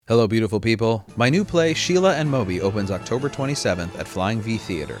Hello, beautiful people. My new play, Sheila and Moby, opens October 27th at Flying V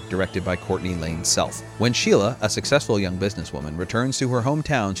Theater, directed by Courtney Lane Self. When Sheila, a successful young businesswoman, returns to her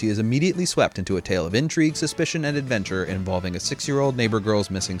hometown, she is immediately swept into a tale of intrigue, suspicion, and adventure involving a 6-year-old neighbor girl's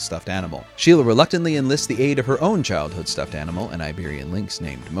missing stuffed animal. Sheila reluctantly enlists the aid of her own childhood stuffed animal, an Iberian lynx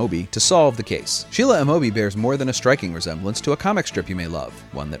named Moby, to solve the case. Sheila and Moby bears more than a striking resemblance to a comic strip you may love,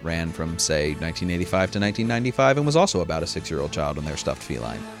 one that ran from, say, 1985 to 1995 and was also about a 6-year-old child and their stuffed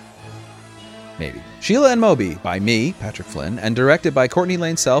feline. Maybe. Sheila and Moby, by me, Patrick Flynn, and directed by Courtney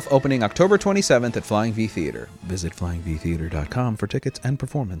Lane Self, opening October 27th at Flying V Theater. Visit flyingvtheater.com for tickets and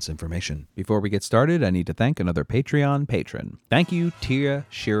performance information. Before we get started, I need to thank another Patreon patron. Thank you, Tia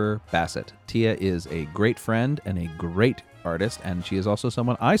Shearer Bassett. Tia is a great friend and a great artist, and she is also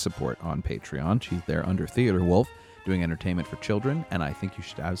someone I support on Patreon. She's there under Theater Wolf, doing entertainment for children, and I think you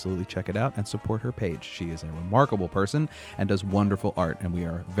should absolutely check it out and support her page. She is a remarkable person and does wonderful art, and we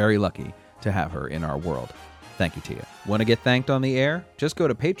are very lucky to have her in our world. Thank you, Tia. Want to get thanked on the air? Just go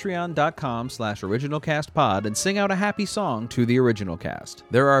to patreon.com/originalcastpod and sing out a happy song to the original cast.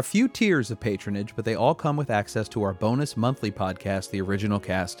 There are a few tiers of patronage, but they all come with access to our bonus monthly podcast, The Original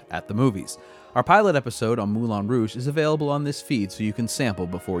Cast at the Movies. Our pilot episode on Moulin Rouge is available on this feed so you can sample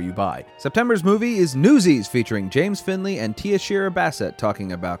before you buy. September's movie is Newsies, featuring James Finley and Tia Shearer Bassett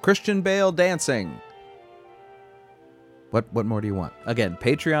talking about Christian Bale dancing. What more do you want? Again,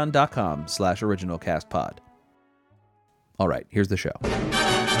 patreon.com/originalcastpod. All right, here's the show.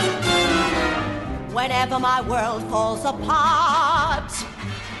 Whenever my world falls apart,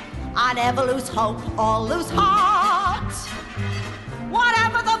 I never lose hope or lose heart.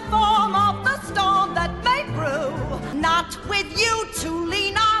 Whatever the form of the storm that may brew, not with you to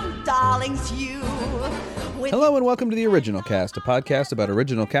lean on, darlings, you. Hello and welcome to The Original Cast, a podcast about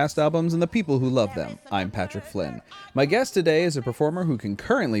original cast albums and the people who love them. I'm Patrick Flynn. My guest today is a performer who can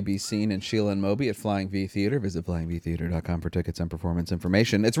currently be seen in Sheila and Moby at Flying V Theater. Visit flyingvtheater.com for tickets and performance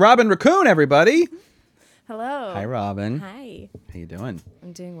information. It's Robyn Rikoon, everybody! Hello. Hi, Robyn. Hi. How you doing?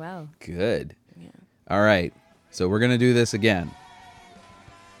 I'm doing well. Good. Yeah. All right, so we're going to do this again,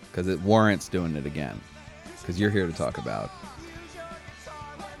 because it warrants doing it again, because you're here to talk about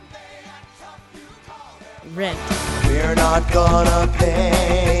Rent. We're not gonna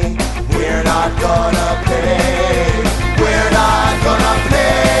pay. We're not gonna pay. We're not gonna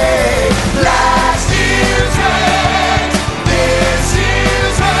pay last year's rent. This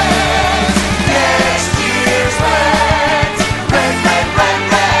year's rent. Next year's rent. Rent, rent, rent,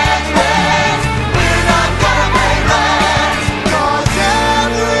 rent, rent. We're not gonna pay rent. 'Cause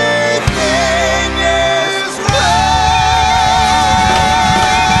everything is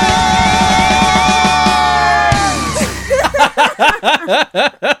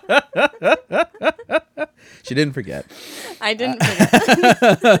She didn't forget. I didn't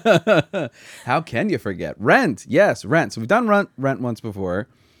forget. How can you forget? Rent. Yes, Rent. So we've done Rent once before.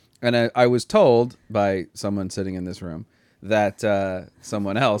 And I was told by someone sitting in this room that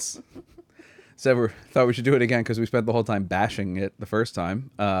someone else thought we should do it again because we spent the whole time bashing it the first time,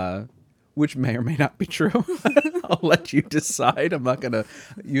 which may or may not be true. I'll let you decide. You,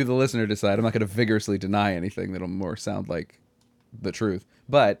 the listener, decide. I'm not going to vigorously deny anything that'll more sound like the truth.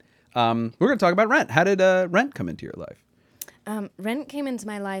 But we're going to talk about Rent. How did Rent come into your life? Rent came into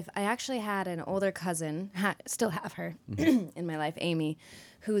my life. I actually had an older cousin, still have her in my life, Amy,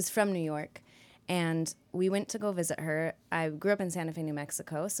 who's from New York. And we went to go visit her. I grew up in Santa Fe, New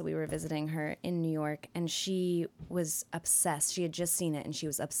Mexico, so we were visiting her in New York. And she was obsessed. She had just seen it, and she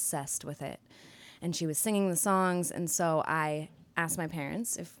was obsessed with it. And she was singing the songs. And so I asked my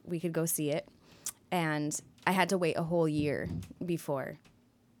parents if we could go see it. And I had to wait a whole year before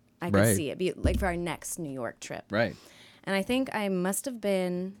I could see it, like for our next New York trip. Right. And I think I must have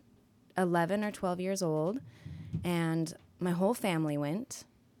been 11 or 12 years old, and my whole family went.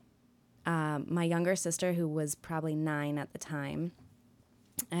 My younger sister, who was probably 9 at the time,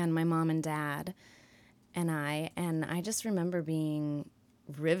 and my mom and dad, and I just remember being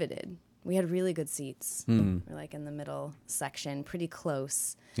riveted. We had really good seats. We're like in the middle section, pretty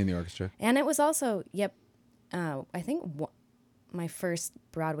close. In the orchestra? And it was also, I think my first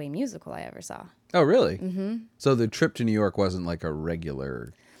Broadway musical I ever saw. Oh, really? Mm-hmm. So the trip to New York wasn't like a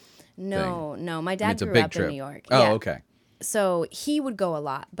regular No. My dad it's a grew big up trip. in New York. Oh, Yeah. okay. So he would go a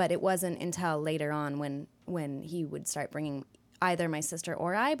lot, but it wasn't until later on when he would start bringing either my sister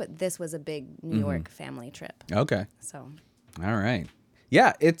or I, but this was a big New York family trip. Okay. So. All right.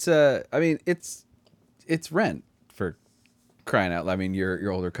 Yeah, it's Rent, for crying out loud. I mean,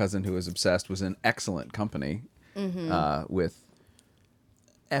 your older cousin who was obsessed was in excellent company with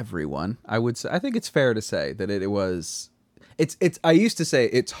everyone. I would say, I think it's fair to say that it was I used to say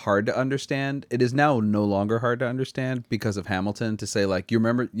it's hard to understand. It is now no longer hard to understand because of Hamilton, to say like, you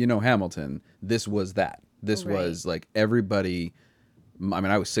remember, Hamilton, this was that. This was like everybody. I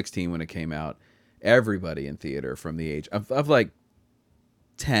mean, I was 16 when it came out. Everybody in theater from the age of like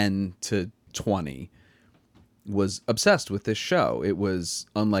 10 to 20 was obsessed with this show. It was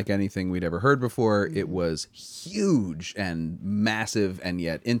unlike anything we'd ever heard before. It was huge and massive and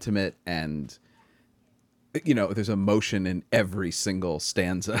yet intimate, and there's emotion in every single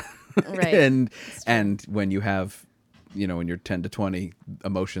stanza. Right. and when you have, when you're 10 to 20,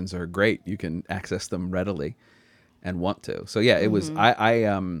 emotions are great. You can access them readily and want to. So yeah, it was,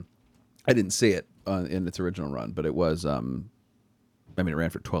 I didn't see it in its original run, but it was, it ran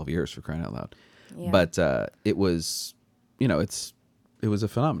for 12 years, for crying out loud. Yeah. But it was, it was a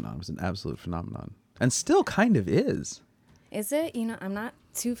phenomenon. It was an absolute phenomenon, and still kind of is. Is it? I'm not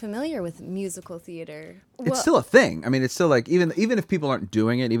too familiar with musical theater. It's still a thing. I mean, it's still like, even if people aren't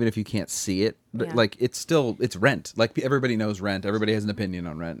doing it, even if you can't see it, like it's Rent. Like everybody knows Rent. Everybody has an opinion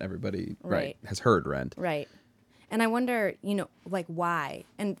on Rent. Everybody has heard Rent. Right. And I wonder, like why?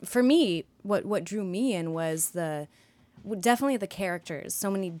 And for me, what drew me in was definitely the characters.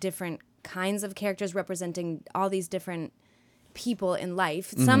 So many different kinds of characters representing all these different people in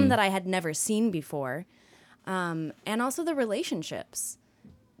life. Some that I had never seen before. And also the relationships,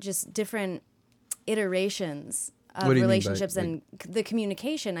 just different iterations of relationships and the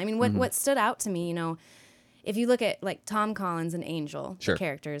communication. I mean, what stood out to me, if you look at like Tom Collins and Angel, the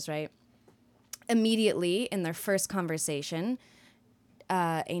characters, right? Immediately in their first conversation,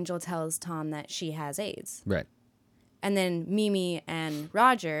 Angel tells Tom that she has AIDS. Right. And then Mimi and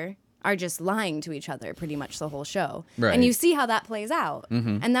Roger are just lying to each other pretty much the whole show. Right. And you see how that plays out.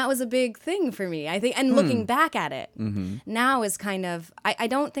 And that was a big thing for me, I think. And looking back at it now is kind of, I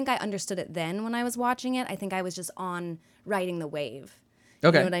don't think I understood it then when I was watching it. I think I was just on riding the wave.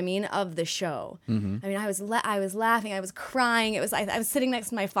 Okay. You know what I mean? Of the show. I mean, I was laughing, I was crying. I was sitting next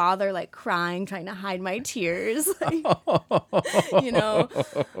to my father, like crying, trying to hide my tears.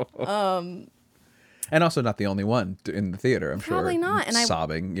 And also not the only one in the theater, I'm Probably sure. Probably not. And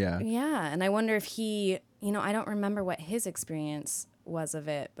sobbing, yeah. Yeah, and I wonder if he, I don't remember what his experience was of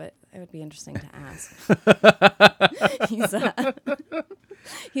it, but it would be interesting to ask.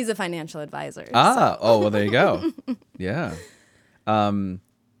 He's a financial advisor. Well, there you go. Yeah.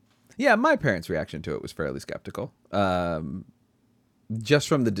 Yeah, my parents' reaction to it was fairly skeptical. Just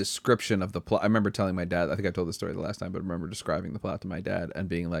from the description of the plot. I remember telling my dad, I think I told this story the last time, but I remember describing the plot to my dad and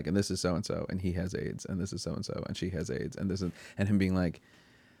being like, and this is so-and-so, and he has AIDS, and this is so-and-so, and she has AIDS, and this is, and him being like,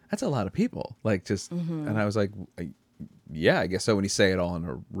 that's a lot of people. Like, just, and I was like, yeah, I guess so, when you say it all in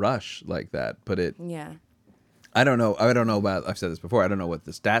a rush like that. But I don't know about, I've said this before, I don't know what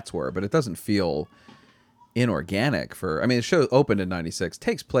the stats were, but it doesn't feel inorganic the show opened in 96,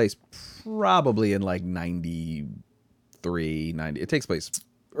 takes place probably in like 90, it takes place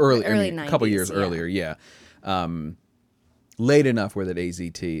early 90s, a couple years earlier, late enough where that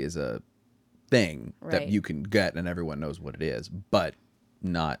AZT is a thing that you can get and everyone knows what it is, but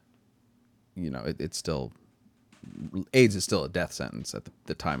not, it's still, AIDS is still a death sentence at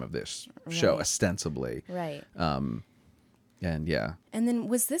the time of this show, ostensibly, and yeah. And then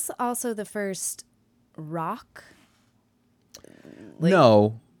was this also the first rock?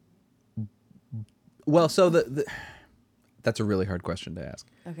 No. Well, so that's a really hard question to ask.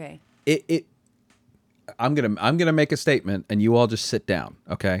 Okay. I'm gonna make a statement, and you all just sit down,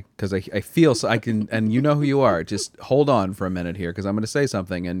 okay? Because I feel so I can, and you know who you are. Just hold on for a minute here, because I'm gonna say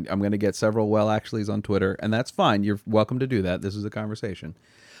something, and I'm gonna get several actuallys on Twitter, and that's fine. You're welcome to do that. This is a conversation,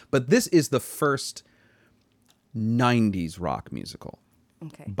 but this is the first 90s rock musical.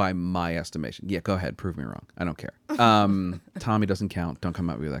 Okay. By my estimation. Yeah, go ahead. Prove me wrong. I don't care. Tommy doesn't count. Don't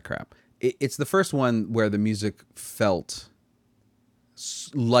come at me with that crap. It's the first one where the music felt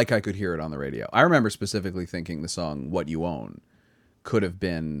like I could hear it on the radio. I remember specifically thinking the song What You Own could have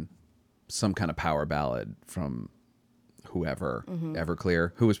been some kind of power ballad from whoever,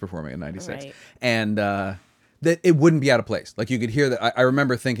 Everclear, who was performing in 96. Right. And that it wouldn't be out of place. Like, you could hear that. I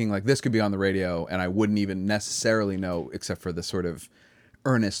remember thinking, like, this could be on the radio, and I wouldn't even necessarily know, except for the sort of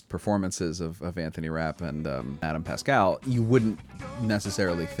earnest performances of Anthony Rapp and Adam Pascal. You wouldn't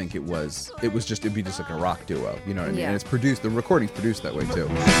necessarily think it'd be just like a rock duo, you know what I mean? And it's produced, the recording's produced that way too.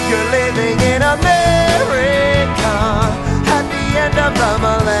 You're living in America at the end of the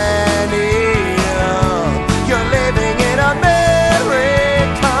millennium. You're living in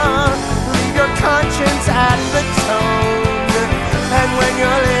America, leave your conscience at the tone. And when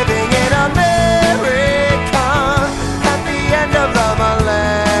you're living in America at the end of the millennium,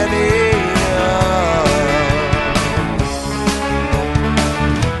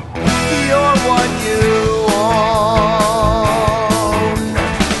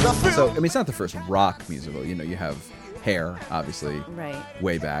 mean, it's not the first rock musical. You know, you have Hair, obviously, Right.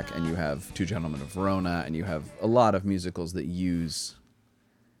 way back, and you have Two Gentlemen of Verona, and you have a lot of musicals that use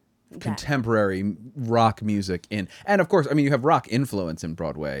contemporary rock music in, and of course, I mean, you have rock influence in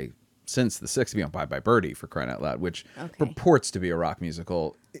Broadway since the 60s, you know, Bye Bye Birdie, for crying out loud, which purports to be a rock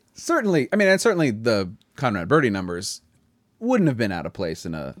musical. Certainly, I mean, and certainly the Conrad Birdie numbers wouldn't have been out of place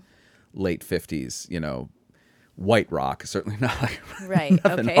in a late 50s, you know, white rock, certainly not like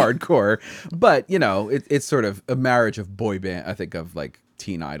nothing hardcore, but you know, it's sort of a marriage of boy band, I think, of like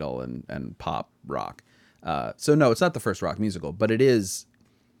teen idol and pop rock. So no, it's not the first rock musical, but it is.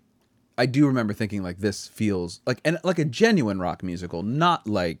 I do remember thinking like this feels like a genuine rock musical, not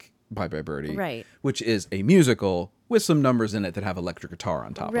like Bye Bye Birdie, right? Which is a musical with some numbers in it that have electric guitar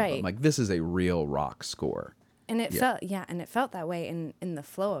on top of right. them. Like this is a real rock score, and it felt that way in the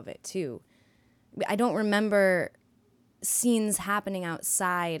flow of it too. I don't remember scenes happening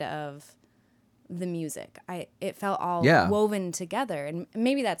outside of the music. It felt all woven together, and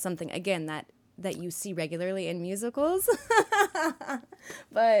maybe that's something again that you see regularly in musicals.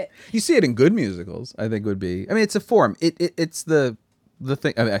 But you see it in good musicals, I think would be. I mean, it's a form. It's the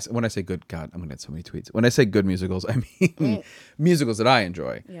thing. I mean, when I say good, God, I'm gonna get so many tweets. When I say good musicals, I mean musicals that I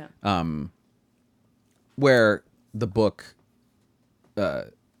enjoy. Yeah. Where the book,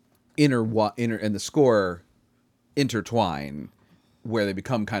 inner and the score intertwine, where they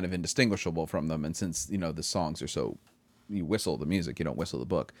become kind of indistinguishable from them, and since you know the songs are so. You whistle the music, you don't whistle the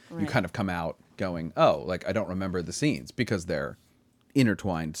book. Right. You kind of come out going, oh, like I don't remember the scenes because they're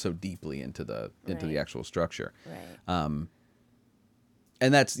intertwined so deeply into the actual structure. Right.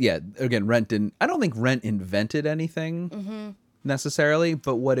 And that's again, I don't think Rent invented anything necessarily,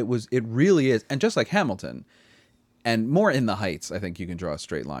 but what it really is, and just like Hamilton, and more In the Heights, I think you can draw a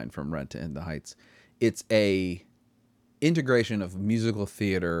straight line from Rent to In the Heights. It's a integration of musical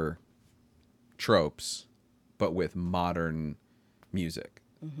theater tropes but with modern music.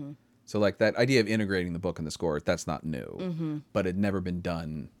 Mm-hmm. So like that idea of integrating the book and the score, that's not new, but it had never been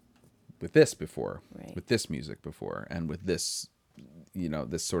done with this before, with this music before, and with this, you know,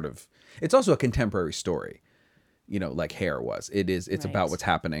 this sort of, it's also a contemporary story, you know, like Hair was. It's about what's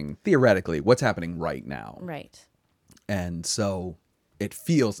happening, theoretically, what's happening right now. Right. And so it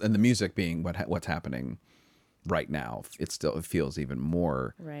feels, and the music being what's happening right now, it feels even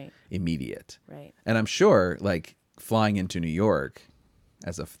more immediate. Right. And I'm sure like flying into New York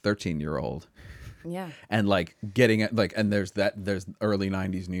as a 13-year-old and like getting it like, and there's early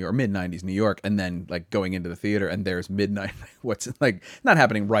 90s New York, mid 90s New York, and then like going into the theater and there's midnight, what's like not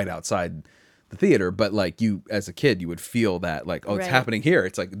happening right outside the theater, but like you as a kid you would feel that like, oh, it's happening here,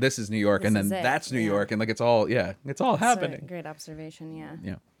 it's like this is New York, and then that's New York, and like it's all happening. Great observation.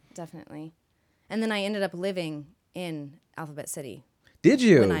 Yeah, definitely. And then I ended up living in Alphabet City. Did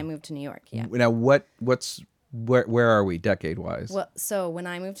you? When I moved to New York, yeah. Now where are we decade wise? Well, so when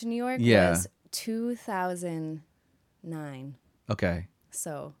I moved to New York was 2009. Okay.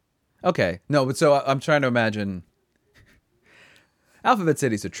 So. Okay. No, but so I'm trying to imagine. Alphabet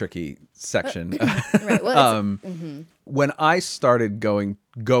City's a tricky section. Right. Well, when I started going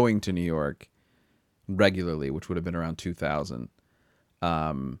to New York regularly, which would have been around 2000,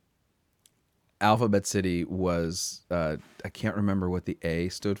 Alphabet City was, I can't remember what the A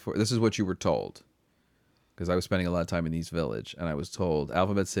stood for. This is what you were told. Because I was spending a lot of time in East Village, and I was told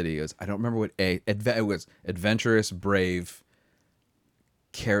Alphabet City is, I don't remember what A, it was adventurous, brave,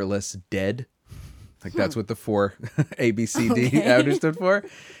 careless, dead. Like that's what the 4 ABCD outer stood for.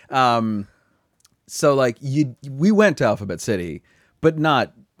 So like we went to Alphabet City, but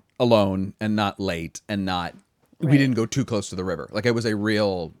not alone and not late and not, we didn't go too close to the river. Like it was a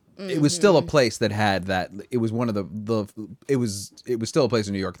real, it was still a place that had that. It was one of it was still a place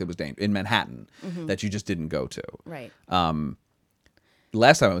in New York that was in Manhattan that you just didn't go to. Right.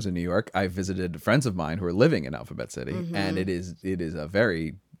 Last time I was in New York, I visited friends of mine who are living in Alphabet City, and it is a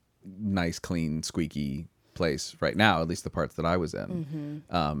very nice, clean, squeaky place right now. At least the parts that I was in.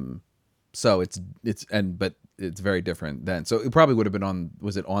 So but it's very different then. So it probably would have been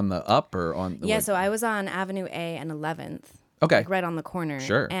was it on the up or on? Yeah. So I was on Avenue A and 11th. Okay. Like right on the corner.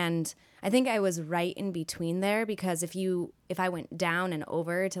 Sure. And I think I was right in between there because if I went down and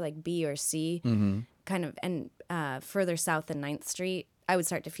over to like B or C, kind of, and further south than 9th Street, I would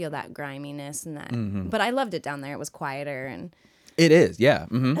start to feel that griminess and that. But I loved it down there. It was quieter and. It is, yeah.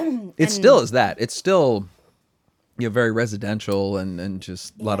 It still is that. It's still, very residential and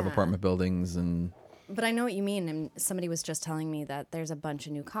just a lot of apartment buildings and. But I know what you mean, and somebody was just telling me that there's a bunch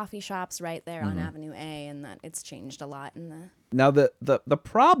of new coffee shops right there on Avenue A, and that it's changed a lot in the. Now the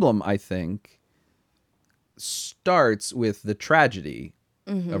problem, I think, starts with the tragedy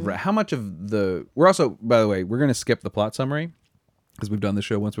of Rent. How much of the... We're also, by the way, we're going to skip the plot summary because we've done the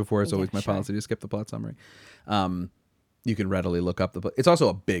show once before. It's always my policy to skip the plot summary. You can readily look up the... It's also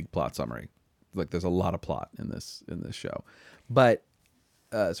a big plot summary. Like there's a lot of plot in this show. But...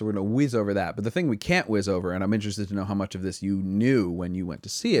 so we're going to whiz over that. But the thing we can't whiz over, and I'm interested to know how much of this you knew when you went to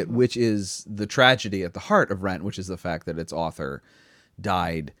see it, which is the tragedy at the heart of Rent, which is the fact that its author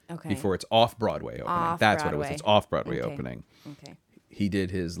died before its off-Broadway opening. That's what it was. It's off-Broadway opening. Okay. He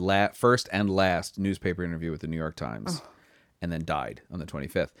did his first and last newspaper interview with the New York Times and then died on the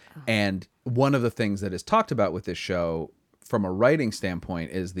 25th. And one of the things that is talked about with this show from a writing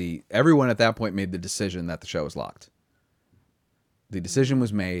standpoint is everyone at that point made the decision that the show was locked. The decision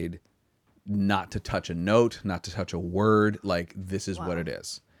was made not to touch a note, not to touch a word. Like, this is what it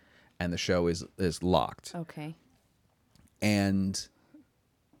is. And the show is locked. Okay. And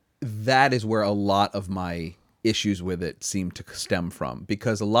that is where a lot of my issues with it seem to stem from.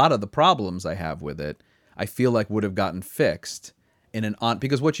 Because a lot of the problems I have with it, I feel like would have gotten fixed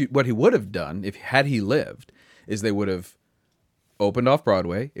because what he would have done, had he lived, is they would have opened off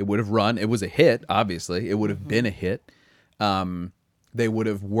Broadway. It would have run. It was a hit, obviously. It would have been a hit. They would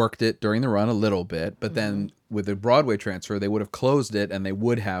have worked it during the run a little bit, but then with the Broadway transfer, they would have closed it and they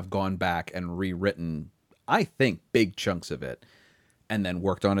would have gone back and rewritten, I think, big chunks of it, and then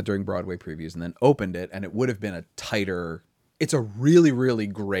worked on it during Broadway previews and then opened it, and it would have been a tighter... It's a really, really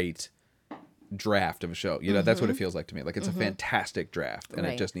great draft of a show. You know, that's what it feels like to me. Like, it's a fantastic draft, and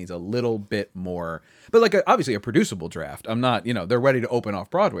it just needs a little bit more... But, like, obviously a producible draft. I'm not, they're ready to open off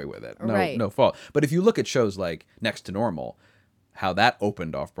Broadway with it. No fault. But if you look at shows like Next to Normal, how that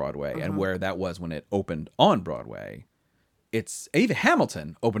opened off Broadway and where that was when it opened on Broadway, it's... Even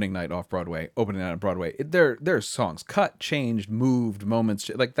Hamilton, opening night off Broadway, opening night on Broadway, there's songs cut, changed, moved,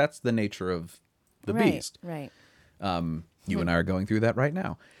 moments... Like, that's the nature of the beast. Right. You and I are going through that right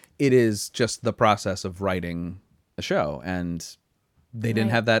now. It is just the process of writing a show, and they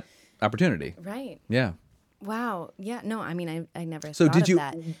didn't have that opportunity. Right. Yeah. Wow. Yeah. No, I mean, I never So thought did of you...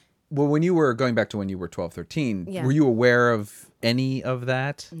 that. Well, when you were going back to when you were 12, 13, were you aware of any of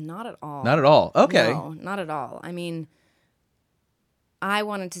that? Not at all. Not at all. Okay. No, not at all. I mean, I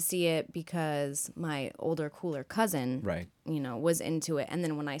wanted to see it because my older, cooler cousin, was into it. And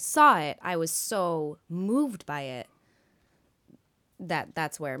then when I saw it, I was so moved by it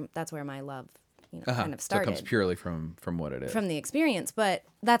that's where my love, kind of started. So it comes purely from what it is. From the experience. But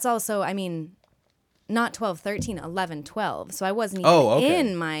that's also, I mean, not 12, 13, 11, 12. So I wasn't even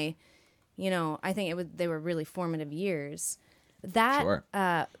in my, I think they were really formative years. That, sure.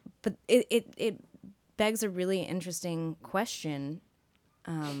 But it begs a really interesting question,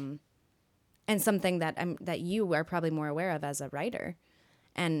 and something that you are probably more aware of as a writer,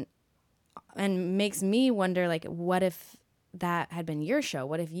 and makes me wonder, like, what if that had been your show?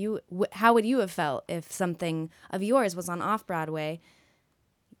 What if how would you have felt if something of yours was on off-Broadway?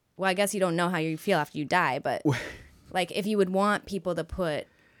 Well, I guess you don't know how you feel after you die, but like, if you would want people to put...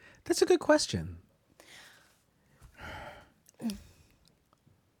 That's a good question.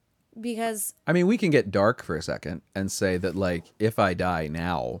 Because... I mean, we can get dark for a second and say that, like, if I die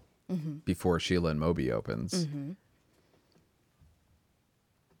now, before Sheila and Moby opens...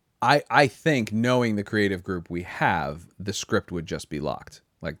 I think, knowing the creative group we have, the script would just be locked.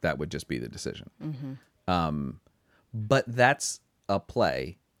 Like, that would just be the decision. But that's a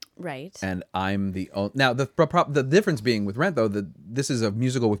play. Right. And I'm the only... Now, the difference being with Rent, though, this is a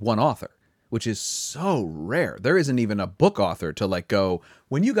musical with one author, which is so rare. There isn't even a book author to, like, go,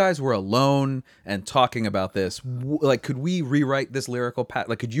 when you guys were alone and talking about this, like, could we rewrite this lyrical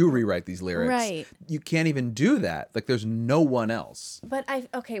like, could you rewrite these lyrics? Right. You can't even do that. Like, there's no one else. But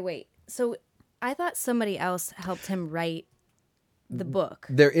okay, wait. So I thought somebody else helped him write the book.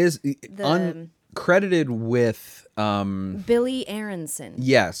 There is uncredited with Billy Aronson.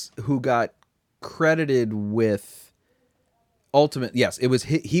 Yes, who got credited with Ultimate. Yes, it was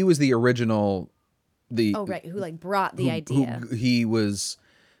he was the original. Who like brought the idea. It was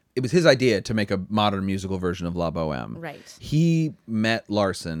his idea to make a modern musical version of La Boheme. Right. He met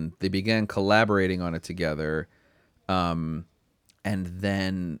Larson. They began collaborating on it together, and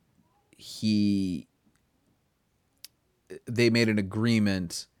then they made an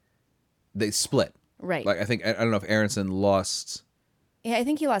agreement. They split. Right. Like, I don't know if Aronson lost. Yeah, I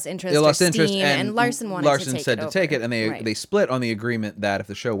think he lost interest. They lost interest, and Larson wanted to take said it to over. take it, and they split on the agreement that if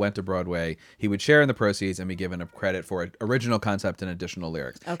the show went to Broadway, he would share in the proceeds and be given a credit for original concept and additional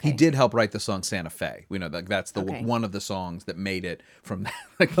lyrics. Okay. He did help write the song Santa Fe. We know that that's the one of the songs that made it from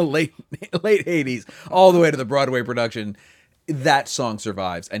like the late 80s all the way to the Broadway production. That song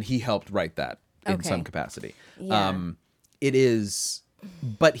survives, and he helped write that in some capacity. Yeah. It is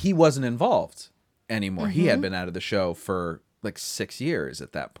But he wasn't involved anymore. He had been out of the show for like 6 years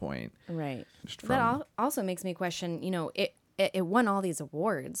at that point. Right. Just That also makes me question, it won all these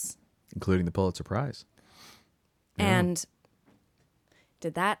awards. Including the Pulitzer Prize. And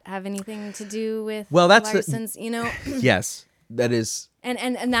did that have anything to do with that's Larson's, Yes, that is.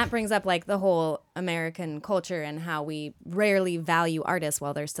 And that brings up like the whole American culture and how we rarely value artists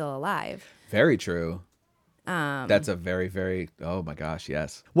while they're still alive. Very true. That's a very, very, oh my gosh,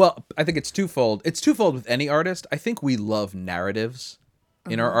 yes. Well, I think it's twofold. It's twofold with any artist. I think we love narratives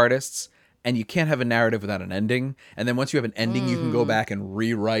in our artists, and you can't have a narrative without an ending. And then once you have an ending, you can go back and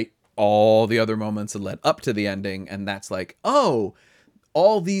rewrite all the other moments that led up to the ending. And that's like, oh,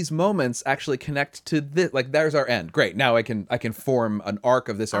 all these moments actually connect to this. Like, there's our end. Great. Now I can form an arc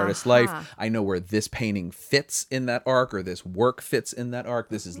of this artist's life. I know where this painting fits in that arc, or this work fits in that arc.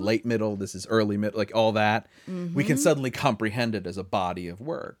 This is late middle. This is early middle. Like all that. We can suddenly comprehend it as a body of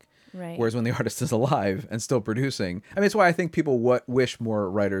work. Right. Whereas when the artist is alive and still producing, I mean, it's why I think people wish more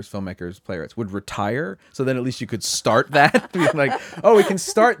writers, filmmakers, playwrights would retire. So then at least you could start that. Be like, oh, we can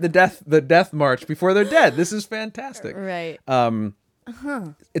start the death march before they're dead. This is fantastic. Right.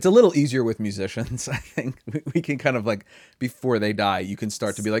 It's a little easier with musicians, I think. We can kind of like, before they die, you can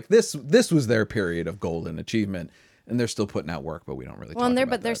start to be like, this was their period of golden achievement, and they're still putting out work, but we don't really talk about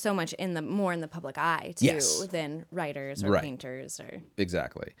that. They're so much more in the public eye too than writers or Right. painters or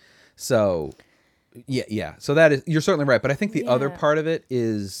Exactly. So yeah. So that is, you're certainly right, but I think the other part of it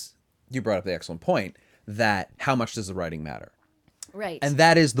is, you brought up the excellent point, that how much does the writing matter? right. And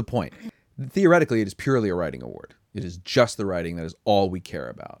that is the point. Theoretically, it is purely a writing award. It is just the writing. That is all we care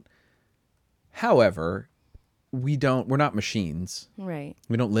about. However, we're not machines. right.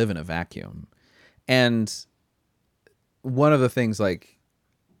 We don't live in a vacuum. And one of the things like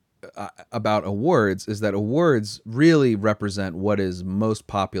about awards is that awards really represent what is most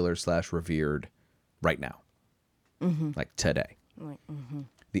popular / revered right now. Like today.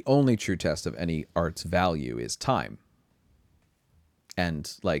 The only true test of any art's value is time.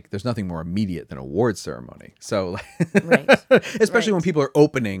 And like, there's nothing more immediate than award ceremony. So, Right. especially Right. when people are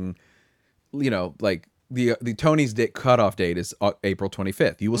opening, like the Tony's cutoff date is April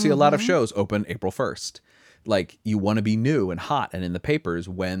 25th. You will see a lot of shows open April 1st. Like, you want to be new and hot and in the papers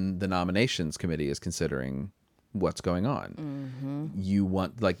when the nominations committee is considering what's going on. You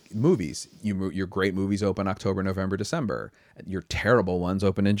want, like, movies. Your great movies open October, November, December. Your terrible ones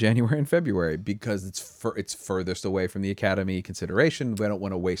open in January and February because it's furthest away from the Academy consideration. They don't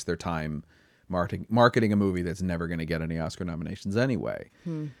want to waste their time marketing a movie that's never going to get any Oscar nominations anyway.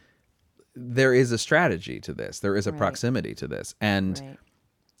 There is a strategy to this. There is a proximity to this. And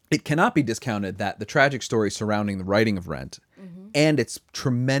it cannot be discounted that the tragic story surrounding the writing of Rent and its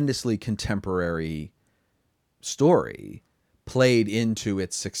tremendously contemporary story played into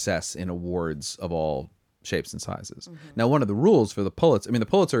its success in awards of all shapes and sizes. Now, one of the rules for the Pulitzer, the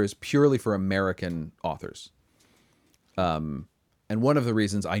Pulitzer is purely for American authors. And one of the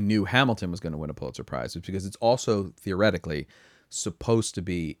reasons I knew Hamilton was going to win a Pulitzer Prize was because it's also theoretically supposed to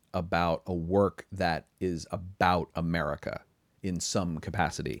be about a work that is about America in some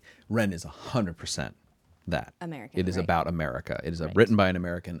capacity. Rent is 100% that. American, It is right. about America. It is written by an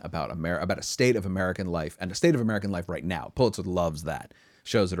American about a state of American life, and a state of American life right now. Pulitzer loves that.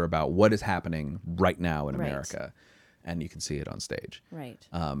 Shows that are about what is happening right now in Right. America, and you can see it on stage. Right.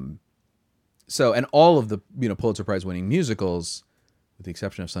 So, and all of the Pulitzer Prize winning musicals, with the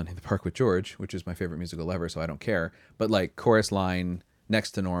exception of Sunday in the Park with George, which is my favorite musical ever, so I don't care. But like Chorus Line,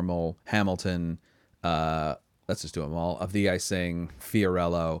 Next to Normal, Hamilton, let's just do them all. Of Thee I Sing,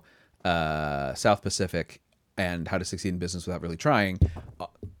 Fiorello, South Pacific, and How to Succeed in Business Without Really Trying,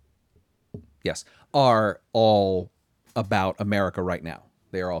 are all about America right now.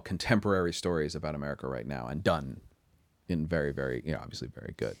 They are all contemporary stories about America right now, and done in very, very, obviously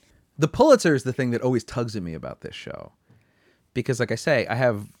very good. The Pulitzer is the thing that always tugs at me about this show. Because like I say,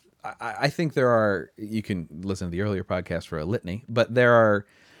 I think there are, you can listen to the earlier podcast for a litany, but there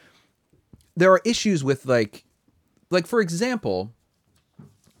are issues with like for example,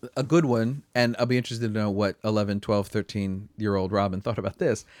 a good one, and I'll be interested to know what 11, 12, 13-year-old Robyn thought about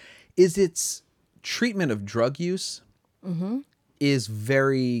this, is its treatment of drug use is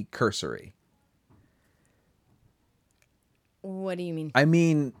very cursory. What do you mean? I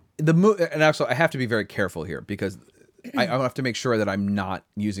mean, and also I have to be very careful here because I have to make sure that I'm not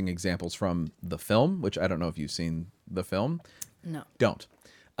using examples from the film, which I don't know if you've seen the film. No. Don't.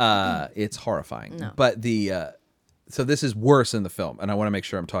 It's horrifying. No. But so this is worse in the film, and I want to make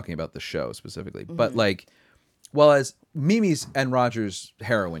sure I'm talking about the show specifically. But like, well, as Mimi's and Roger's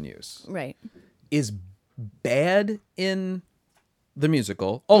heroin use Right. is bad in the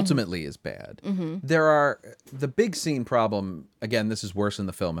musical, ultimately is bad. There are the big scene problem. Again, this is worse in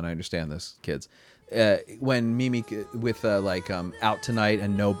the film, and I understand this, kids. When Mimi with Out Tonight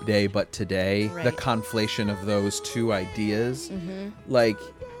and No Day But Today, the conflation of those two ideas. Like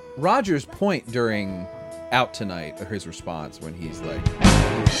Roger's point during Out Tonight, or his response when he's like,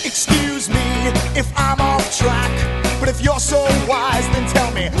 Excuse me if I'm off track, but if you're so wise, then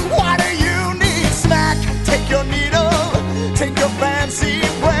tell me, why do you need smack? Take your needle, take your fancy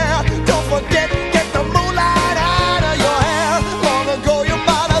prayer. Don't forget, get the moonlight out of your hair. Long ago your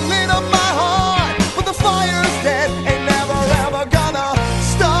mother lit up my heart, but the fire's dead, ain't never ever gonna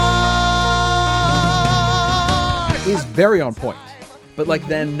start. is very on point. But like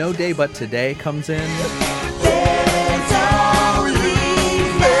then No Day But Today comes in. There's only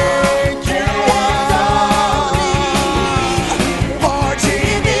make you want.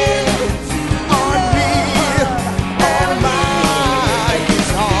 Marching in on me, on my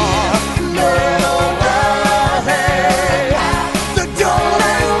guitar. Little Robyn, the dawn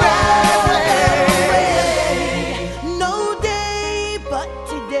is breaking. No day but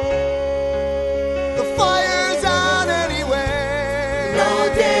today. The fire's out anyway.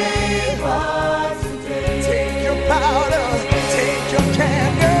 No day but today. Take your powder, take your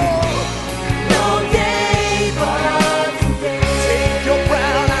candle. No day but today. Take your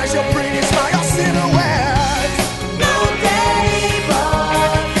brown eyes, your pretty smile, your silhouette. No day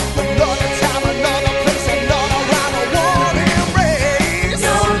but another time, another place, another round, a warm embrace.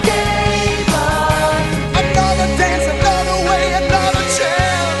 No day but another dance, another way, another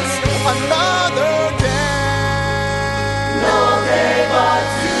chance, another dance. No day but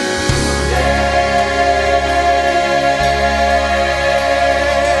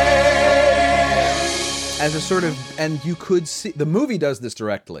As a sort of, and you could see, the movie does this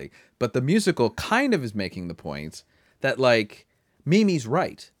directly, but the musical kind of is making the point that, like, Mimi's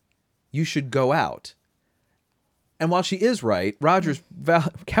right. You should go out. And while she is right, Roger's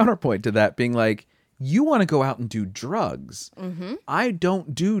counterpoint to that being like, you want to go out and do drugs. I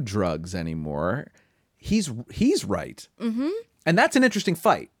don't do drugs anymore. He's right. And that's an interesting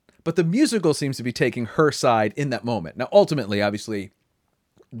fight. But the musical seems to be taking her side in that moment. Now, ultimately, obviously,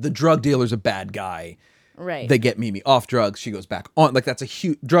 the drug dealer's a bad guy. Right. They get Mimi off drugs. She goes back on. Like, that's a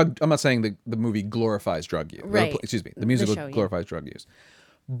huge drug. I'm not saying the movie glorifies drug use. Right. Excuse me. The musical show, yeah. glorifies drug use.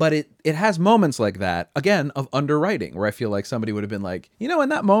 But it has moments like that, again, of underwriting, where I feel like somebody would have been like, you know, in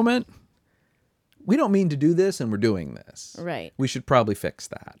that moment, we don't mean to do this and we're doing this. Right. We should probably fix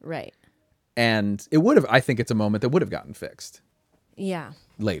that. Right. And it would have, I think it's a moment that would have gotten fixed Yeah.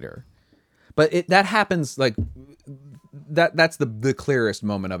 later. But that happens like that's the clearest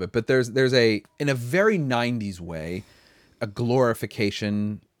moment of it. But there's a, in a very 90s way, a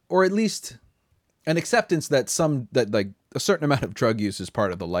glorification, or at least an acceptance that like a certain amount of drug use is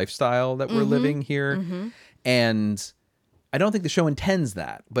part of the lifestyle that we're living here. And I don't think the show intends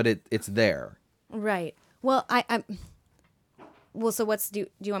that, but it's there. Right. Well, well, so do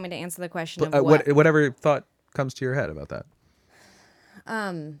you want me to answer the question of Whatever thought comes to your head about that.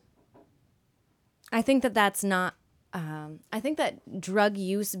 I think that's not. I think that drug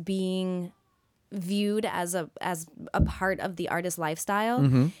use being viewed as a part of the artist's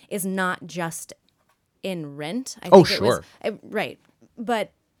lifestyle is not just in Rent. I think sure. Right,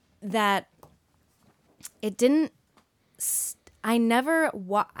 but that it didn't. I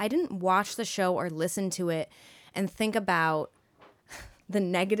didn't watch the show or listen to it and think about the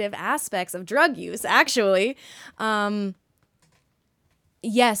negative aspects of drug use. Actually,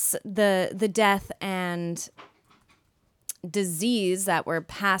 yes, the death and disease that were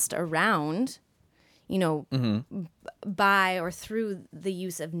passed around, you know, by or through the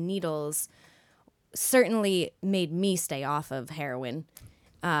use of needles certainly made me stay off of heroin.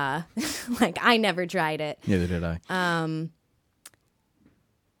 Like, I never tried it. Neither did I.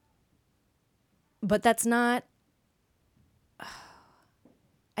 But that's not.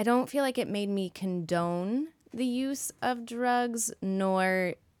 I don't feel like it made me condone the use of drugs,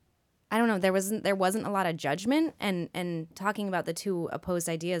 nor, I don't know, there wasn't a lot of judgment and talking about the two opposed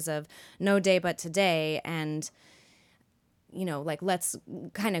ideas of No Day But Today and, you know, like, let's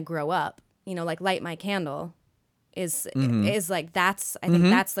kind of grow up, you know, like Light My Candle is like, that's, I think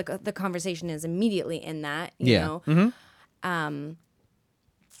that's the conversation is immediately in that, you know,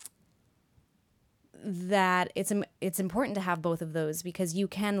 that it's important to have both of those because you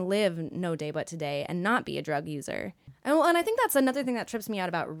can live No Day But Today and not be a drug user. And I think that's another thing that trips me out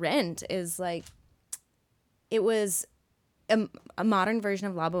about Rent is, like, it was a modern version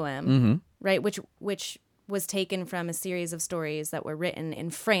of La Boheme, right? Which was taken from a series of stories that were written in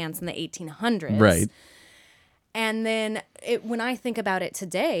France in the 1800s. Right. And then when I think about it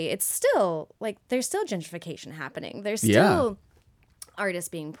today, it's still like there's still gentrification happening. There's still artists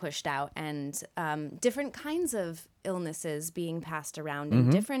being pushed out and different kinds of illnesses being passed around and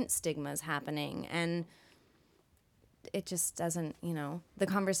different stigmas happening. And it just doesn't, the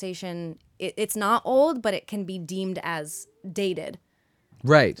conversation, it's not old, but it can be deemed as dated.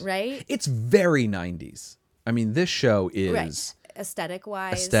 Right. Right? It's very 90s. I mean, this show is... Right.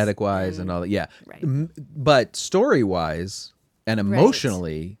 Aesthetic-wise and all that, yeah. Right. But story-wise and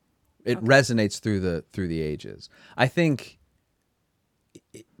emotionally, it resonates through the ages. I think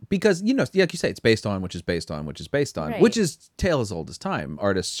because like you say, it's based on, which is based on, which is based on, which is tale as old as time.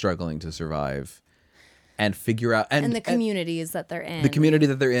 Artists struggling to survive and figure out and the communities that they're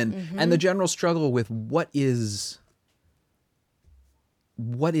in, and the general struggle with what is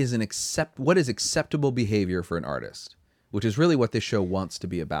acceptable behavior for an artist. Which is really what this show wants to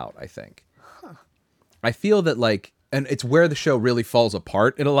be about, I think. I feel that, and it's where the show really falls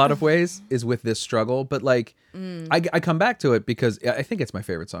apart in a lot of ways, is with this struggle. But, I come back to it because I think it's my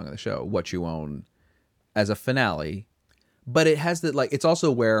favorite song of the show, What You Own, as a finale. But it has that, it's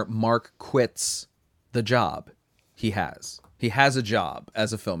also where Mark quits the job he has. He has a job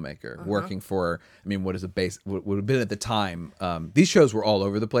as a filmmaker working for, what is what would have been at the time. These shows were all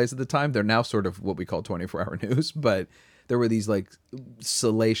over the place at the time. They're now sort of what we call 24-hour news, but... There were these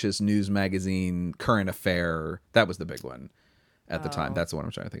salacious news magazine, Current Affair. That was the big one at the time. That's the one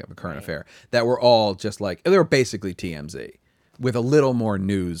I'm trying to think of, a Current Affair. That were all just they were basically TMZ with a little more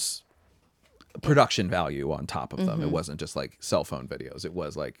news production value on top of them. It wasn't just cell phone videos. It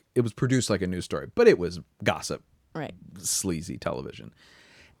was it was produced like a news story, but it was gossip, sleazy television.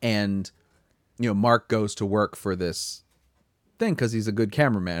 And, Mark goes to work for this thing because he's a good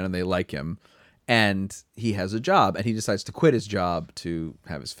cameraman and they like him. And he has a job, and he decides to quit his job to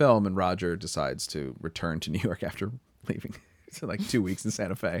have his film, and Roger decides to return to New York after leaving. So 2 weeks in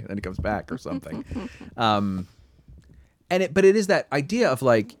Santa Fe, then he comes back or something. But it is that idea of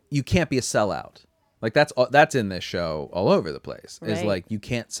you can't be a sellout. That's in this show all over the place. Is you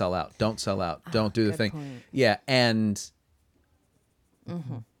can't sell out, don't sell out, don't do the thing. Point. Yeah, and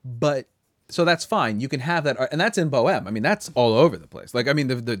but. So that's fine. You can have that, and that's in Bohème. That's all over the place.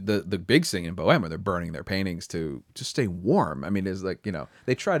 The big thing in Bohème where they're burning their paintings to stay warm. Is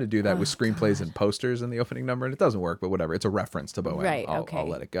they try to do that with screenplays and posters in the opening number, and it doesn't work. But whatever, it's a reference to Bohème. Right. I'll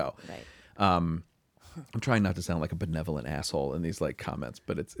let it go. Right. I'm trying not to sound like a benevolent asshole in these comments,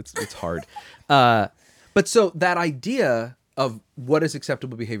 but it's hard. But so that idea of what is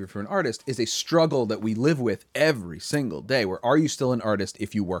acceptable behavior for an artist is a struggle that we live with every single day. Where are you still an artist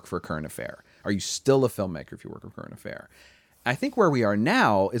if you work for Current Affair? Are you still a filmmaker if you work for Current Affair? I think where we are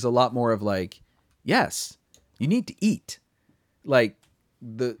now is a lot more of yes, you need to eat.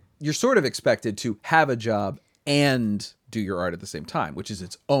 You're sort of expected to have a job and do your art at the same time, which is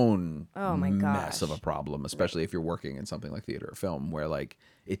its own mess of a problem, especially if you're working in something like theater or film where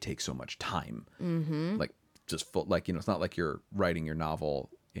it takes so much time. It's not like you're writing your novel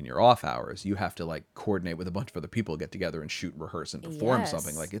in your off hours. You have to coordinate with a bunch of other people, get together and shoot, rehearse, and perform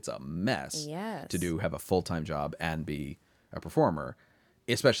something. It's a mess to have a full-time job and be a performer,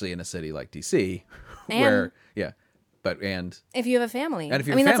 especially in a city like DC where, if you have a family. And if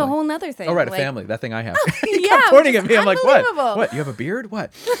you have that's a whole nother thing. Oh, right, a family. That thing I have. Yeah. Kept pointing at me. I'm like, what? Unbelievable. What? You have a beard?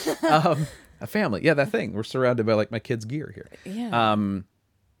 What? A family. Yeah, that thing. We're surrounded by my kids' gear here. Yeah.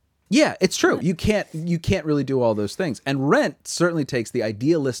 Yeah, it's true. You can't really do all those things. And Rent certainly takes the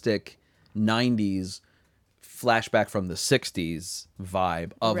idealistic 90s flashback from the 60s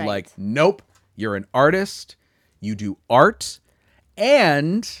vibe of nope, you're an artist, you do art,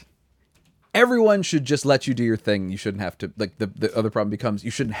 and everyone should just let you do your thing. You shouldn't have to, the other problem becomes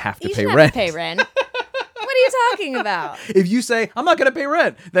you shouldn't have to pay rent. Pay rent. What are you talking about? If you say, I'm not going to pay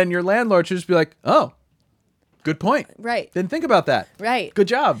rent, then your landlord should just be like, oh, good point. Right. Didn't think about that. Right. Good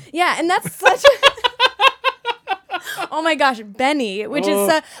job. Yeah, and that's such a... Oh my gosh, Benny, which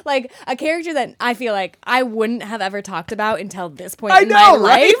is a character that I feel I wouldn't have ever talked about until this point in my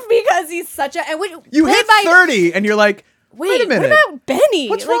life because he's such a... You hit 30 and you're like, wait a minute. What about Benny?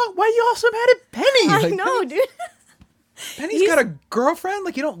 What's wrong? Why are you all so mad at Benny? I know, dude. Benny's got a girlfriend.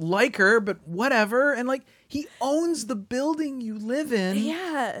 You don't like her, but whatever. And he owns the building you live in.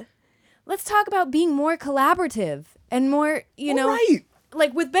 Yeah. Let's talk about being more collaborative and more, right.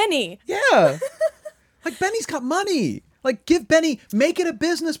 With Benny. Yeah. Benny's got money. Make it a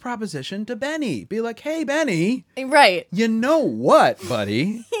business proposition to Benny. Be like, hey, Benny. Right. You know what,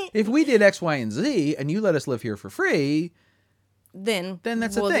 buddy? If we did X, Y, and Z and you let us live here for free, then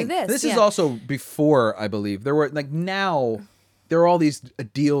that's we'll a thing. Do this is also before, I believe. There were, now, there are all these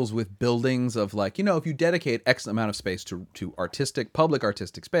deals with buildings of like, you know, if you dedicate X amount of space to public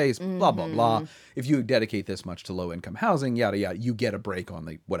artistic space, blah, blah, blah. If you dedicate this much to low income housing, yada, yada, you get a break on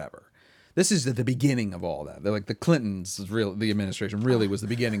the whatever. This is the beginning of all that. They're like the Clintons, the administration really was the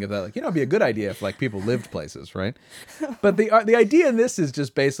beginning of that. Like, you know, it'd be a good idea if like people lived places, right? But the idea in this is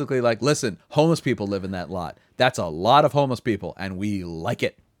just basically like, listen, homeless people live in that lot. That's a lot of homeless people, and we like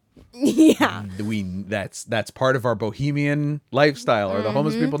it. Yeah. That's part of our bohemian lifestyle. Or the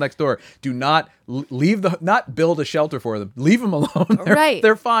homeless people next door. Do not not build a shelter for them. Leave them alone.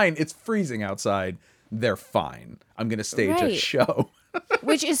 They're fine. It's freezing outside. They're fine. I'm gonna stage a show.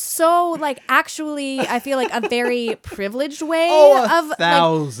 Which is so, like, actually, I feel like a very privileged way of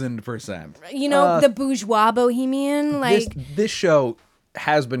 1,000%. Like, you know, the bourgeois bohemian. Like this show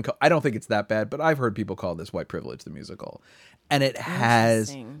has been. I don't think it's that bad, but I've heard people call this white privilege, the musical, and it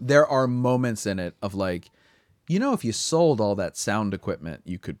has. There are moments in it of like, you know, if you sold all that sound equipment,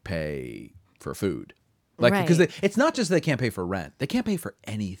 you could pay for food, like because it's not just they can't pay for rent; they can't pay for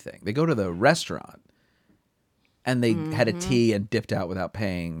anything. They go to the restaurant. And they had a tea and dipped out without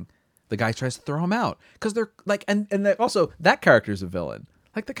paying. The guy tries to throw him out because they're like, and also that character's a villain.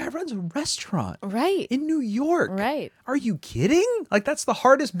 Like the guy runs a restaurant, in New York, Are you kidding? Like that's the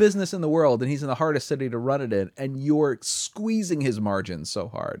hardest business in the world, and he's in the hardest city to run it in, and you're squeezing his margins so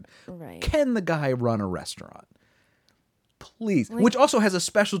hard. Can the guy run a restaurant? Please, like, which also has a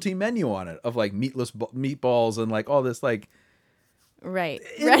specialty menu on it of like meatless meatballs and like all this like. In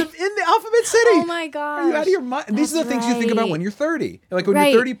the Alphabet City. Oh my gosh. Are you out of your mind? And these are the things you think about when you're 30. Like when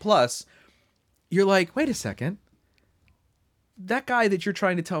you're 30 plus, you're like, wait a second. That guy that you're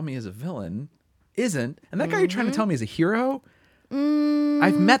trying to tell me is a villain isn't. And that guy you're trying to tell me is a hero.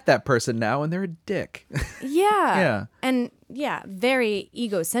 I've met that person now and they're a dick. Yeah. And very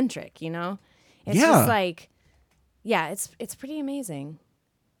egocentric, you know? It's just like, it's pretty amazing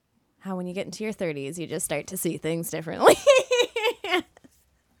how when you get into your 30s, you just start to see things differently.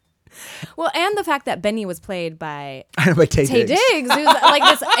 Well, and the fact that Benny was played by Taye Diggs, who's like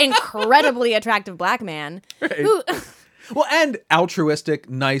this incredibly attractive black man. Who, well, and altruistic,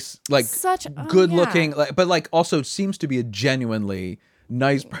 nice, like good looking, like, but like also seems to be a genuinely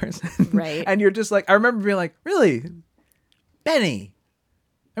nice person. And you're just like, I remember being like, really? Benny?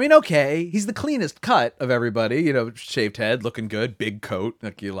 I mean, okay, he's the cleanest cut of everybody, you know, shaved head, looking good, big coat,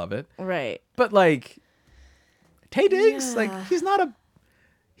 like you love it. But like, Taye Diggs, like he's not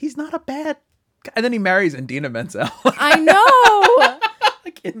a bad guy. And then he marries Indina Menzel. I know.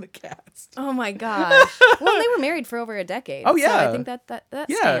 Like in the cast. Oh my gosh. Well, they were married for over a decade. Oh yeah. So I think that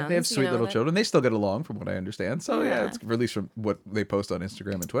stands, they have sweet little children. They still get along from what I understand. So yeah, it's released from what they post on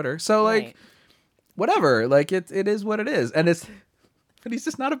Instagram and Twitter. So like, whatever. Like it is what it is. And but he's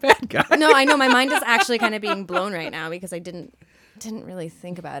just not a bad guy. No, I know. My mind is actually kind of being blown right now because I didn't really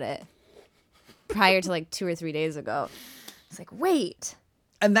think about it prior to like 2 or 3 days ago. It's like, wait.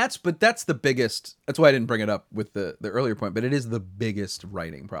 And that's the biggest, that's why I didn't bring it up with the earlier point, but it is the biggest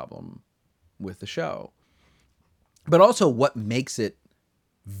writing problem with the show. But also what makes it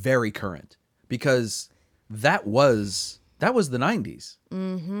very current, because that was the 90s.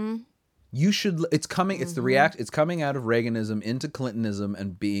 It's coming out of Reaganism into Clintonism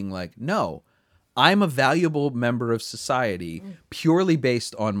and being like, no, I'm a valuable member of society purely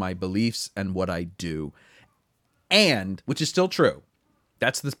based on my beliefs and what I do. And, which is still true.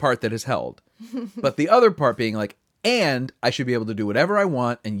 That's the part that is held. But the other part being like, and I should be able to do whatever I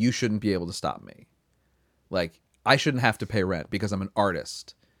want and you shouldn't be able to stop me. Like, I shouldn't have to pay rent because I'm an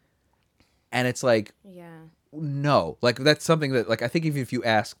artist. And it's like, no. Like, that's something that, like, I think if you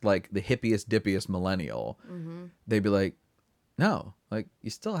asked, like, the hippiest, dippiest millennial, they'd be like, no. Like, you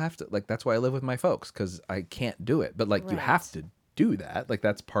still have to, like, that's why I live with my folks, because I can't do it. But, like, you have to do that. Like,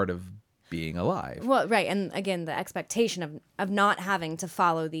 that's part of being alive. Well, right. And again, the expectation of not having to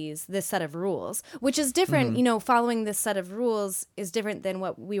follow this set of rules, which is different, you know, following this set of rules is different than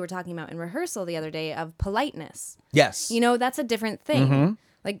what we were talking about in rehearsal the other day of politeness. Yes. You know, that's a different thing.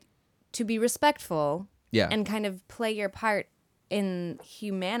 Like, to be respectful and kind of play your part in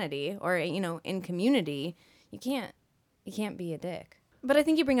humanity or, you know, in community, you can't be a dick. But I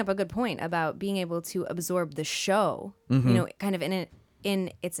think you bring up a good point about being able to absorb the show, you know, kind of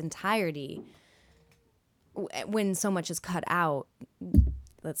in its entirety when so much is cut out,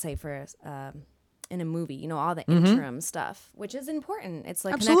 let's say for in a movie, you know, all the interim stuff, which is important. It's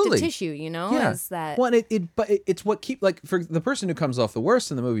like connective tissue, you know, is that. Well, it's what for the person who comes off the worst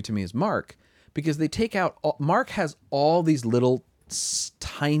in the movie to me is Mark, because they take out, Mark has all these little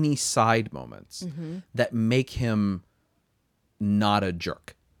tiny side moments that make him not a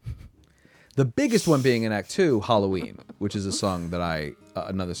jerk. The biggest one being in Act 2, Halloween, which is a song that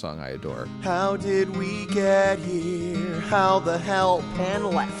another song I adore. How did we get here? How the hell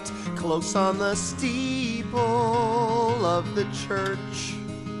pan left? Close on the steeple of the church.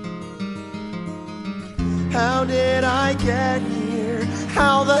 How did I get here?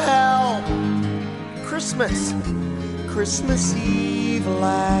 How the hell? Christmas Eve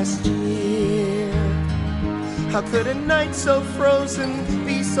last year. How could a night so frozen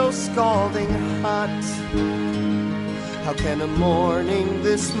be so scalding hot? How can a morning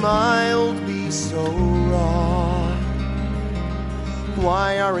this mild be so raw?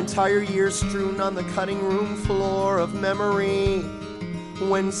 Why are entire years strewn on the cutting room floor of memory,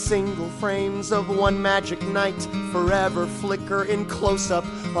 when single frames of one magic night forever flicker in close-up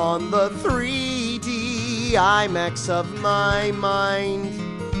on the 3D IMAX of my mind?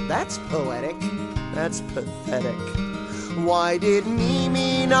 That's poetic. That's pathetic. Why did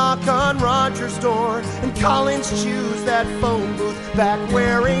Mimi knock on Roger's door and Collins choose that phone booth back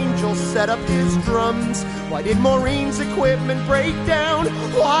where Angel set up his drums? Why did Maureen's equipment break down?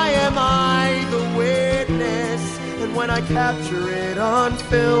 Why am I the witness? And when I capture it on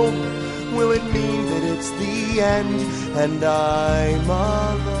film, will it mean that it's the end and I'm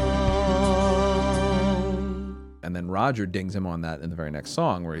alone? And then Roger dings him on that in the very next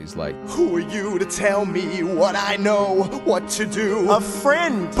song where he's like, who are you to tell me what I know, what to do? A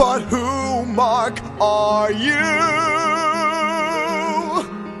friend. But who, Mark, are you?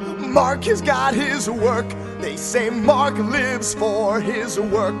 Mark has got his work. They say Mark lives for his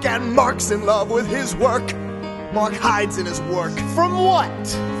work, and Mark's in love with his work. Mark hides in his work. From what?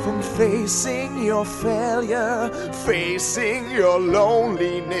 From facing your failure, facing your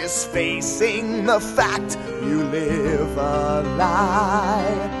loneliness, facing the fact you live a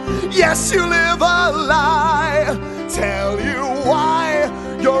lie. Yes, you live a lie. Tell you why.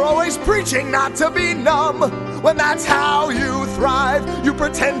 You're always preaching not to be numb, when that's how you thrive. You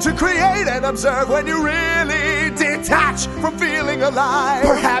pretend to create and observe when you really detach from feeling alive.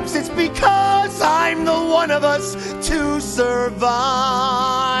 Perhaps it's because I'm the one of us to survive.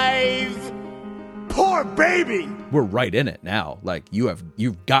 Poor baby. we're right in it now. Like you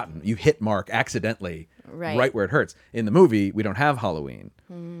hit Mark accidentally right where it hurts. In the movie, we don't have Halloween.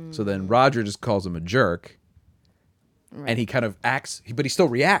 So then Roger just calls him a jerk. Right. And he kind of acts, but he still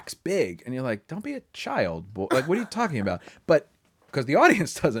reacts big. And you're like, don't be a child. Boy. Like, what are you talking about? But because the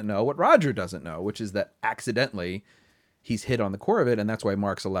audience doesn't know what Roger doesn't know, which is that accidentally he's hit on the core of it. And that's why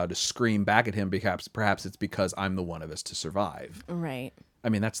Mark's allowed to scream back at him. Perhaps it's because I'm the one of us to survive. Right. I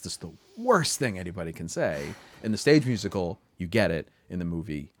mean, that's just the worst thing anybody can say. In the stage musical, you get it. In the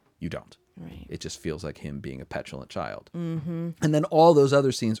movie, you don't. Right. It just feels like him being a petulant child. Mm-hmm. And then all those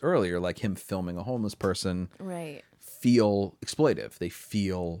other scenes earlier, like him filming a homeless person, feel exploitive. They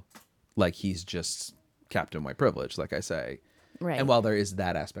feel like he's just Captain White Privilege, like I say. Right. And while there is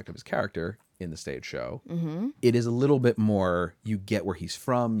that aspect of his character in the stage show, it is a little bit more, you get where he's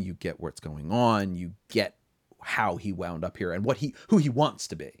from, you get what's going on, you get how he wound up here and who he wants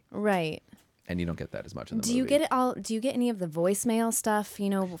to be. Right. And you don't get that as much in the movie. Do you get it all? Do you get any of the voicemail stuff,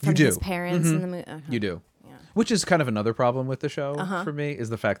 from his parents in the movie? Uh-huh. You do. Yeah. Which is kind of another problem with the show for me, is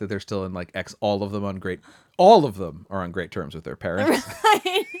the fact that they're still in all of them are on great terms with their parents.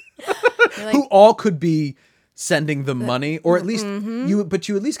 Right. Who all could be sending them money, or at least you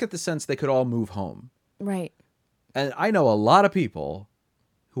at least get the sense they could all move home. Right. And I know a lot of people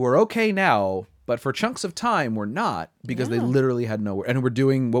who are okay now, but for chunks of time were not, because they literally had nowhere, and were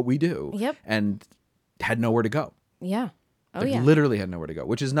doing what we do. Yep. And had nowhere to go. Yeah. Literally had nowhere to go,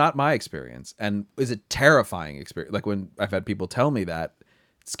 which is not my experience, and is a terrifying experience. Like when I've had people tell me that,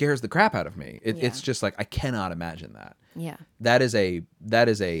 it scares the crap out of me. It's just like, I cannot imagine that. Yeah. That is a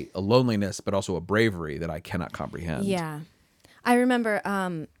loneliness, but also a bravery that I cannot comprehend. Yeah. I remember,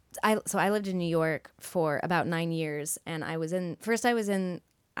 I lived in New York for about 9 years, and I was in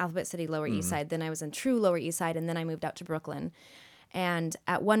Alphabet City, Lower East Side. Then I was in true Lower East Side, and then I moved out to Brooklyn. And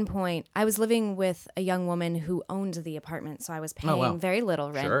at one point, I was living with a young woman who owned the apartment, so I was paying very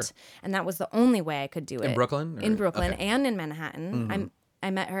little rent. Sure. And that was the only way I could do it. In Brooklyn? In Brooklyn and in Manhattan. I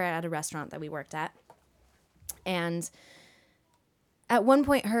met her at a restaurant that we worked at. And at one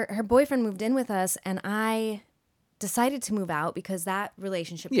point, her boyfriend moved in with us, and I decided to move out because that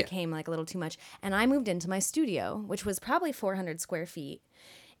relationship became like a little too much. And I moved into my studio, which was probably 400 square feet,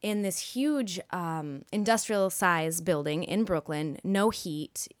 in this huge industrial size building in Brooklyn, no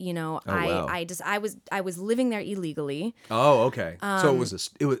heat. I was living there illegally. Oh, okay. So it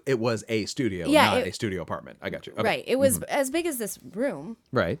was a studio, not a studio apartment. I got you. Okay. Right. It was as big as this room.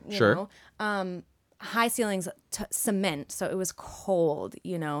 Right. Sure. high ceilings, cement, so it was cold,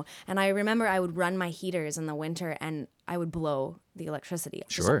 you know. And I remember I would run my heaters in the winter, and I would blow the electricity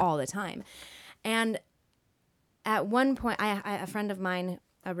just all the time. And at one point, a friend of mine,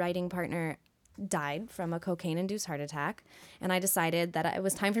 a writing partner, died from a cocaine-induced heart attack, and I decided that it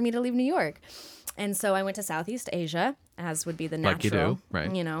was time for me to leave New York. And so I went to Southeast Asia, as would be the natural, like you do,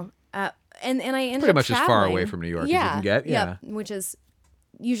 right? You know, and I ended pretty up much traveling. as far away from New York as you can get, which is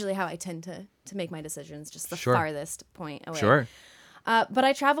usually how I tend to make my decisions, just the Sure. farthest point away. Sure. But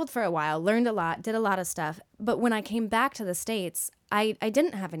I traveled for a while, learned a lot, did a lot of stuff. But when I came back to the States, I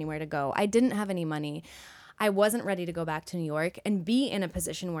didn't have anywhere to go. I didn't have any money. I wasn't ready to go back to New York and be in a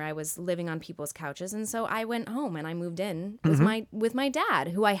position where I was living on people's couches. And so I went home and I moved in with my dad,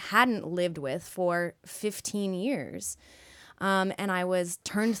 who I hadn't lived with for 15 years. And I was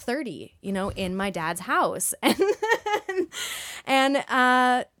turned 30, you know, in my dad's house. And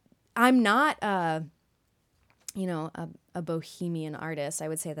I'm not, you know, a bohemian artist. I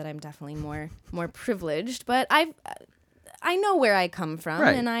would say that I'm definitely more privileged, but I know where I come from,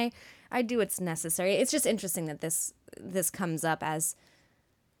 right. and I do what's necessary. It's just interesting that this comes up as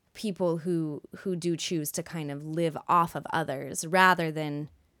people who do choose to kind of live off of others rather than,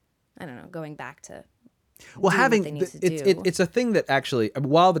 I don't know, going back to it's a thing that actually,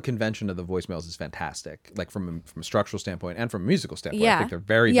 while the convention of the voicemails is fantastic, like from a structural standpoint and from a musical standpoint, I think they're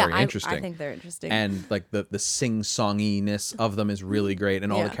very interesting. I think they're interesting. And like the sing-songiness of them is really great,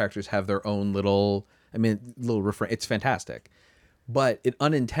 and all the characters have their own little refrain. It's fantastic. But it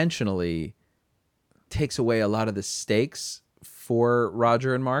unintentionally takes away a lot of the stakes for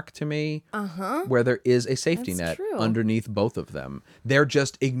Roger and Mark to me, where there is a safety net underneath both of them. They're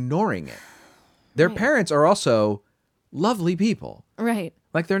just ignoring it. Their parents are also lovely people. Right.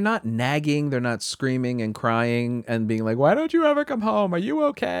 Like, they're not nagging, they're not screaming and crying and being like, why don't you ever come home? Are you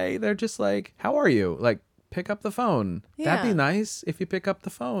okay? They're just like, how are you? Like, pick up the phone. Yeah. That'd be nice if you pick up the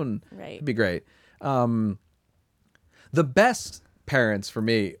phone. Right. It'd be great. The best parents for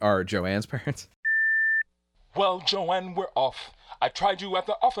me are Joanne's parents. Well, Joanne, we're off. I tried you at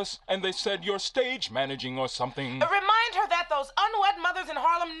the office, and they said you're stage managing or something. Remind her that those unwed mothers in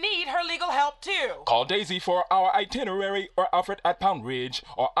Harlem need her legal help, too. Call Daisy for our itinerary, or Alfred at Pound Ridge,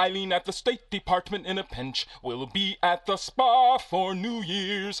 or Eileen at the State Department in a pinch. We'll be at the spa for New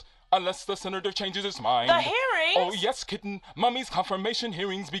Year's, unless the senator changes his mind. The hearings? Oh, yes, kitten. Mummy's confirmation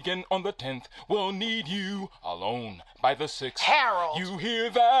hearings begin on the 10th. We'll need you alone by the 6th. Harold. You hear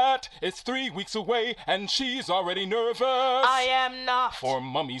that? It's 3 weeks away, and she's already nervous. I am not. For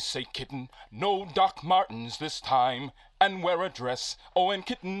Mummy's sake, kitten, no Doc Martens this time. And wear a dress. Oh, and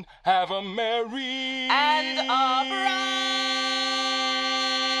kitten, have a merry and a bride.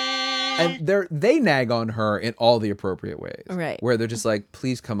 And they nag on her in all the appropriate ways. Right. Where they're just like,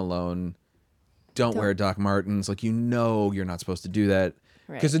 please come alone. Don't wear Doc Martens. Like, you know you're not supposed to do that.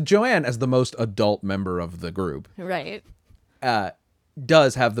 Because Joanne, as the most adult member of the group, right,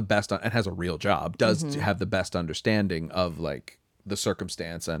 does have the best, and has a real job, does have the best understanding of, like, the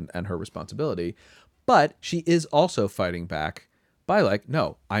circumstance and her responsibility. But she is also fighting back by, like,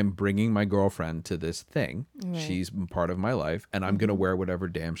 no, I'm bringing my girlfriend to this thing. Right. She's part of my life, and I'm going to wear whatever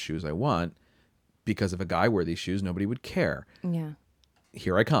damn shoes I want, because if a guy wore these shoes, nobody would care. Yeah.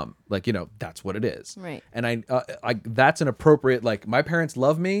 Here I come. Like, you know, that's what it is. Right. And I that's an appropriate, like, my parents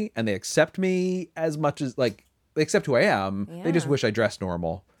love me and they accept me as much as, like, they accept who I am. Yeah. They just wish I dressed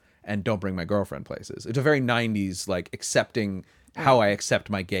normal and don't bring my girlfriend places. It's a very 90s, like, accepting how I accept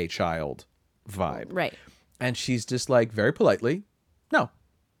my gay child vibe. Right. And she's just like, very politely, no.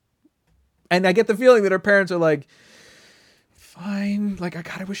 And I get the feeling that her parents are like, fine. Like, I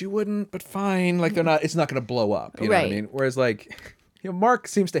kind of wish you wouldn't, but fine. Like, they're not, it's not going to blow up. You know what I mean? Whereas, like, you know, Mark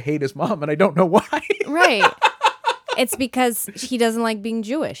seems to hate his mom, and I don't know why. Right. It's because he doesn't like being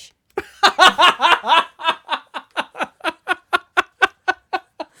Jewish.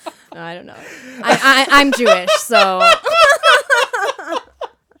 No, I don't know. I'm Jewish, so.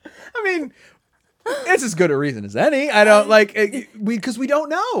 I mean, it's as good a reason as any. I don't like because we don't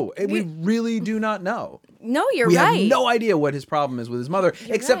know. We really do not know. No, you're right. We have no idea what his problem is with his mother.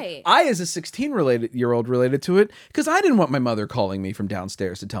 Except I, as a 16-year-old, related to it because I didn't want my mother calling me from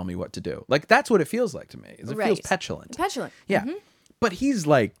downstairs to tell me what to do. Like, that's what it feels like to me. It feels petulant. Petulant. Yeah. Mm-hmm. But he's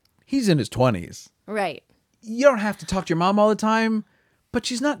in his 20s. Right. You don't have to talk to your mom all the time. But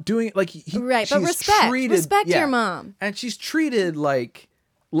she's not doing it like right. But respect your mom, and she's treated like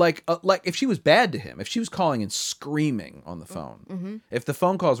if she was bad to him, if she was calling and screaming on the phone, if the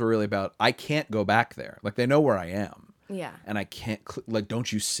phone calls were really about, I can't go back there, like they know where I am, and I can't like,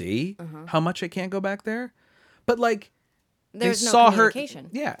 don't you see how much I can't go back there? But like, There's no saw communication.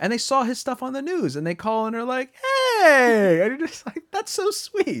 And they saw his stuff on the news, and they call and are like, "Hey," and you're just like, "That's so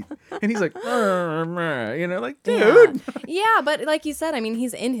sweet." And he's like, like, dude. Yeah, but like you said, I mean,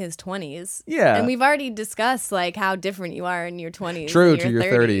 he's in his 20s. Yeah. And we've already discussed like how different you are in your 20s. True, and to your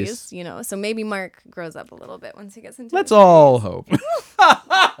 30s. You know, so maybe Mark grows up a little bit once he gets into. Let's his all hope.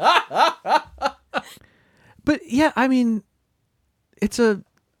 But yeah, I mean, it's a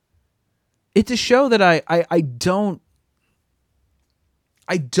show that I don't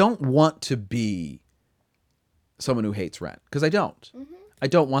want to be someone who hates Rent, because I don't. I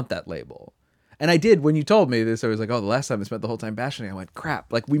don't want that label. And I did, when you told me this, I was like, oh, the last time I spent the whole time bashing it, I went,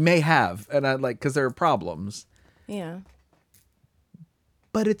 crap, like we may have, and I like, because there are problems. Yeah.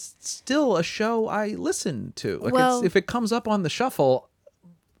 But it's still a show I listen to. Like, Well, if it comes up on the shuffle,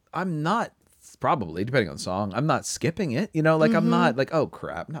 I'm not, probably, depending on the song, I'm not skipping it. You know, like I'm not like, oh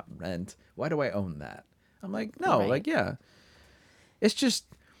crap, not Rent. Why do I own that? I'm like, no, Right. like, yeah. It's just,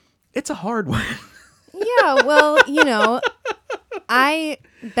 it's a hard one. Yeah, well, you know, I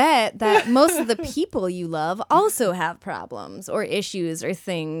bet that most of the people you love also have problems or issues or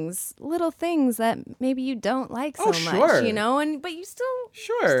things, little things that maybe you don't like so sure. much, you know, but you still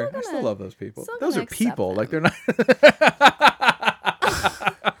Sure. You're I still love those people. still Those gonna are people. Like, they're not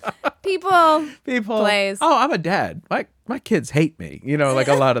people. people. Oh, I'm a dad. My kids hate me, you know, like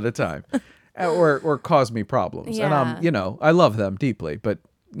a lot of the time. Or cause me problems. And Yeah. you know, I love them deeply, but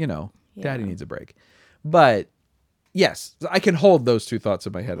you know, daddy needs a break. But yes, I can hold those two thoughts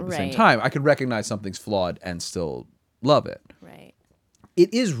in my head at the same Right. time. I can recognize something's flawed and still love it. Right.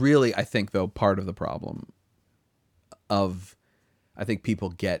 It is really, I think, though, part of the problem of, I think people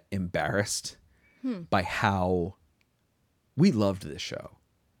get embarrassed by how we loved this show.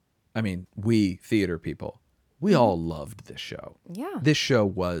 I mean, we theater people, we all loved this show. Yeah. This show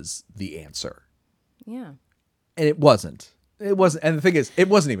was the answer. Yeah. And it wasn't. It wasn't. And the thing is, it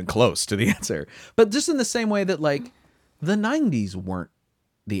wasn't even close to the answer. But just in the same way that, like, the 90s weren't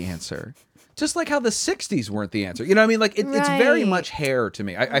the answer. Just like how the 60s weren't the answer. You know what I mean? Like, it's very Right. much Hair to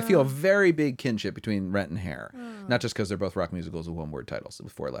me. I feel a very big kinship between Rent and Hair. Not just because they're both rock musicals with one-word titles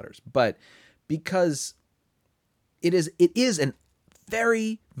with 4 letters, but because it is an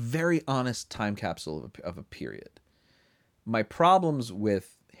very, very honest time capsule of a period. My problems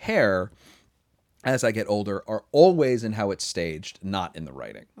with Hair, as I get older, are always in how it's staged, not in the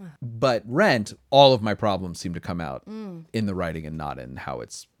writing. But Rent, all of my problems seem to come out in the writing and not in how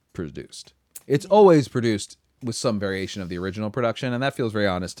it's produced. It's always produced with some variation of the original production, and that feels very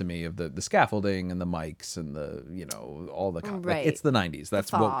honest to me, of the scaffolding and the mics and the, you know, all the like, Right. it's the 90s. That's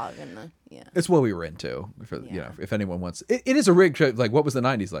Fog and the it's what we were into. For you know, if anyone wants, it is a rigged show. Like, what was the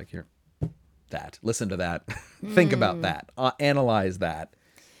 90s like? Here, listen to that, think about that, analyze that,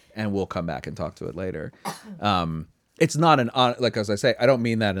 and we'll come back and talk to it later. It's not like, as I say, I don't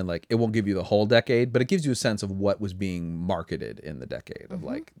mean that in like, it won't give you the whole decade, but it gives you a sense of what was being marketed in the decade of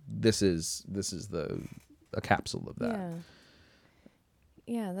like, this is a capsule of that.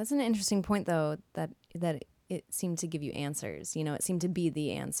 Yeah, that's an interesting point though, that it seemed to give you answers. You know, it seemed to be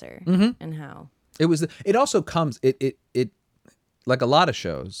the answer and how. It also comes it like a lot of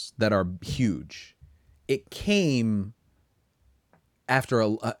shows that are huge. It came after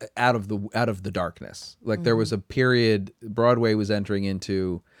out of the darkness. Like there was a period Broadway was entering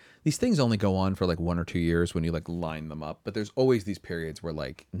into. These things only go on for like 1 or 2 years when you like line them up, but there's always these periods where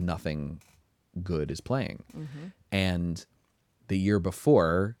like nothing good is playing. And the year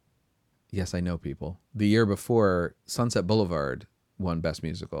before, yes, I know people. The year before, Sunset Boulevard won Best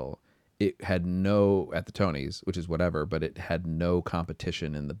Musical. It had no, at the Tonys, which is whatever, but it had no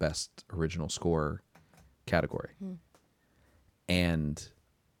competition in the Best Original Score category. And,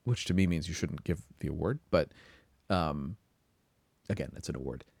 which to me means you shouldn't give the award, but again, it's an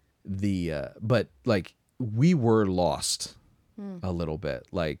award. But like, we were lost a little bit.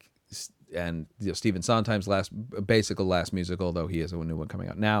 Like, and you know, Stephen Sondheim's last musical, though he has a new one coming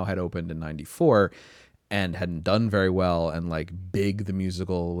out now, had opened in '94 and hadn't done very well. And like, Big the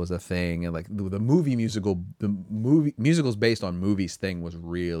musical was a thing, and like the musicals based on movies thing was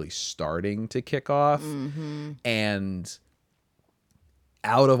really starting to kick off. And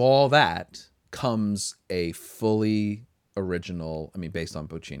out of all that comes a fully original, I mean, based on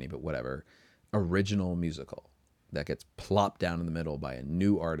Puccini, but whatever, original musical that gets plopped down in the middle by a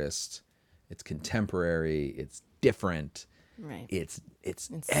new artist. It's contemporary. It's different. Right. It's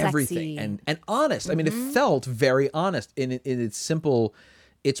everything sexy. and honest. I mean, it felt very honest in its simple,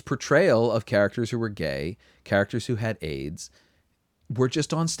 its portrayal of characters who were gay, characters who had AIDS, were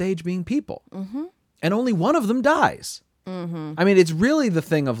just on stage being people, and only one of them dies. I mean, it's really the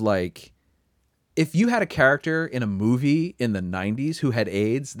thing of like, if you had a character in a movie in the 90s who had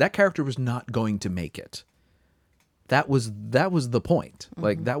AIDS, that character was not going to make it. That was the point.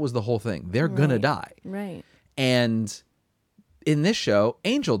 Like, that was the whole thing. They're gonna die. Right. And in this show,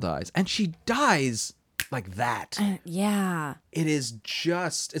 Angel dies, and she dies like that. Yeah. It is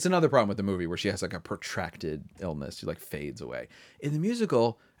just, it's another problem with the movie where she has like a protracted illness. She like fades away. In the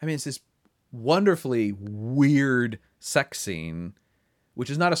musical, I mean, it's this wonderfully weird sex scene, which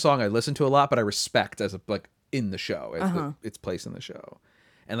is not a song I listen to a lot, but I respect as a, like in the show, as its place in the show.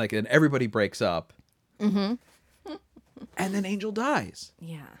 And like, and everybody breaks up. And then Angel dies.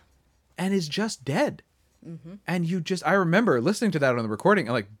 Yeah. And is just dead. And I remember listening to that on the recording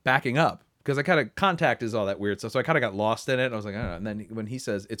and like backing up. Because I kind of, Contact is all that weird stuff. So I kind of got lost in it. And I was like, I don't know. And then when he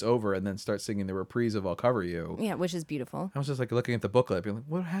says it's over and then starts singing the reprise of I'll Cover You. Yeah, which is beautiful. I was just like looking at the booklet, being like,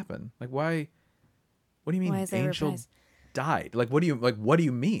 what happened? Like, why? What do you mean Angel died? Like, what do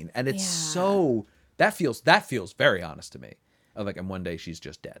you mean? And it's so, that feels very honest to me. Of like, and one day she's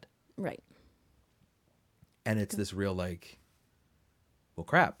just dead. Right. And it's this real like, well,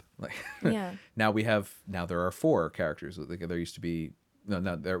 crap. Like, Yeah. now there are 4 characters. Like, there used to be,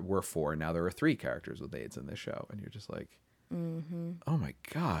 no, there were 4. Now there are 3 characters with AIDS in this show. And you're just like, oh my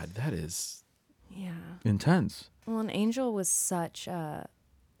God, that is intense. Well, an Angel was such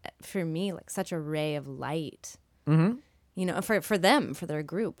for me, like such a ray of light. You know, for them, for their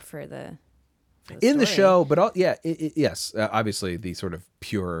group, for the in the show, but yes, obviously the sort of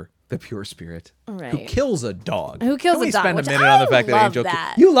pure spirit Right. who kills a dog. Who kills Can we a dog? spend a which minute I on the fact that love Angel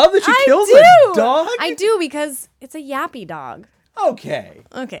that. You love that she kills do. a dog? I do, because it's a yappy dog. Okay.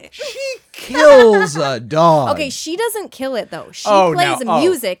 She Kills a dog. Okay, she doesn't kill it though. She Oh, plays now- oh.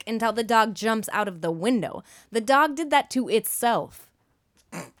 music until the dog jumps out of the window. The dog did that to itself.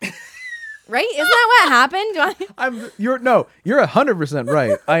 Right? Isn't that what happened? You're 100%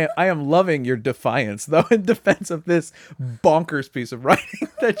 right. I am loving your defiance though in defense of this bonkers piece of writing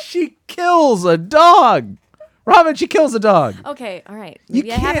that she kills a dog. Robyn, she kills a dog. Okay, all right.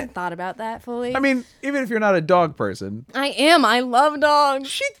 Maybe I haven't thought about that fully. I mean, even if you're not a dog person. I am. I love dogs.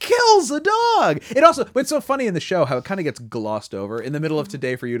 She kills a dog. It also, it's so funny in the show how it kind of gets glossed over in the middle of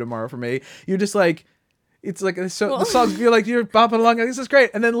Today for You, Tomorrow for Me. You're just like, it's like, so the songs, you're like, you're bopping along, like, this is great.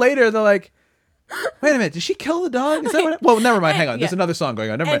 And then later they're like, wait a minute, did she kill the dog? Is that what? Well, never mind. Hang on. There's another song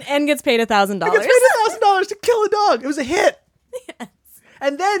going on. Never mind. And gets paid $1,000. Gets paid $1,000 to kill a dog. It was a hit. Yes.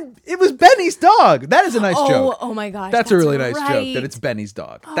 And then it was Benny's dog. That is a nice joke. Oh my gosh. That's a really nice right. joke that it's Benny's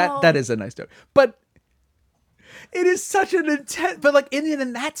dog. That is a nice joke. But it is such an intense, but like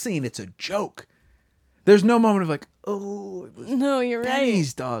in that scene, it's a joke. There's no moment of like, oh, it was you're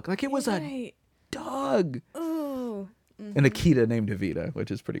Benny's dog. Like it was a dog. Ooh. And Akita named Evita, which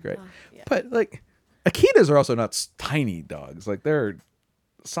is pretty great. But like, Akitas are also not tiny dogs. Like they're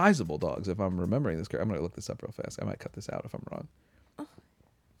sizable dogs. If I'm remembering this correctly, I'm gonna look this up real fast. I might cut this out if I'm wrong.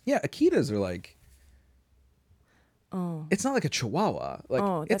 Yeah, Akitas are like. Oh. It's not like a Chihuahua.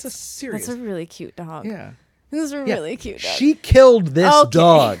 Like it's a serious. That's a really cute dog. Yeah. This is a really cute dog. She killed this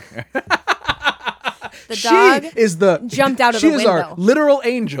dog. The dog is jumped out of the window. She is our literal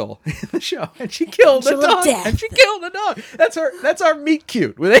angel in the show, and she killed a dog. Death. And she killed a dog. That's our meet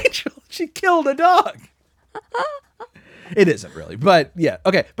cute with Angel. She killed a dog. It isn't really, but yeah,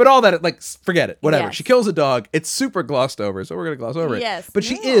 okay. But all that, like, forget it. Whatever. Yes. She kills a dog. It's super glossed over, so we're gonna gloss over it. Yes. But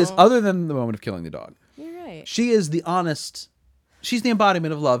she is, other than the moment of killing the dog. You're right. She is the honest. She's the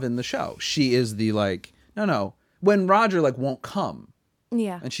embodiment of love in the show. She is the like. No. When Roger like won't come.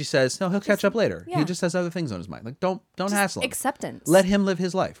 Yeah. And she says, no, he'll catch up later. Yeah. He just has other things on his mind. Like, don't hassle him. Acceptance. Let him live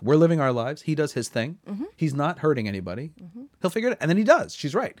his life. We're living our lives. He does his thing. Mm-hmm. He's not hurting anybody. Mm-hmm. He'll figure it out. And then he does.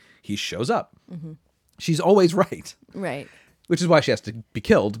 She's right. He shows up. Mm-hmm. She's always right. Right. Which is why she has to be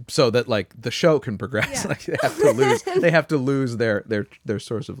killed so that like the show can progress. Yeah. Like they have to lose. They have to lose their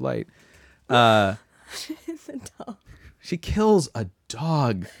source of light. It's a dog. She kills a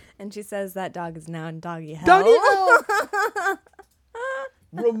dog. And she says that dog is now in doggy hell. Doggy hell.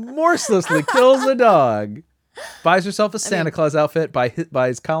 Remorselessly kills a dog. Buys herself a Santa Claus outfit.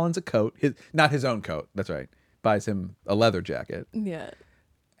 Buys Collins a coat. Not his own coat. That's right. Buys him a leather jacket. Yeah.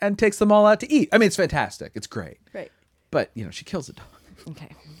 And takes them all out to eat. I mean, it's fantastic. It's great. Right. But, she kills a dog.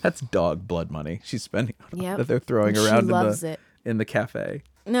 Okay. That's dog blood money she's spending on Yep. that they're throwing And around she loves it. in the cafe.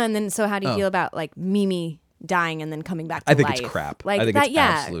 No, and then so how do you feel about like Mimi dying and then coming back to I think life? it's crap. Like I think that, it's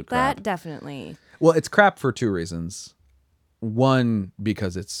absolute crap. That definitely. Well, it's crap for 2 reasons. 1,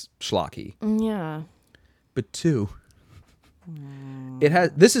 because it's schlocky. Yeah. But 2, it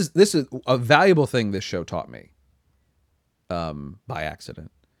has this is a valuable thing this show taught me. By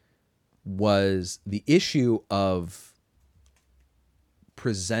accident, was the issue of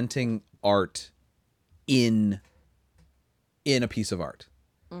presenting art in a piece of art.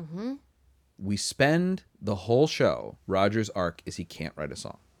 Mm-hmm. We spend the whole show, Roger's arc is he can't write a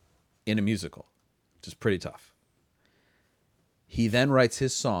song in a musical, which is pretty tough. He then writes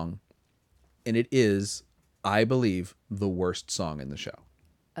his song, and it is, I believe, the worst song in the show.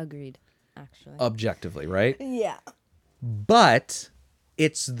 Agreed, actually. Objectively, right? Yeah. But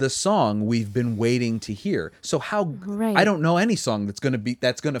it's the song we've been waiting to hear. So I don't know any song that's going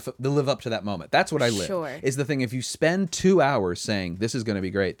to live up to that moment. That's what I live. Sure. Is the thing, if you spend 2 hours saying this is going to be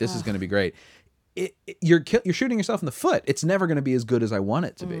great, this is going to be great, you're shooting yourself in the foot. It's never going to be as good as I want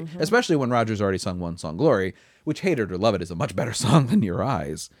it to be. Mm-hmm. Especially when Roger's already sung one song, Glory, which, hate it or love it, is a much better song than Your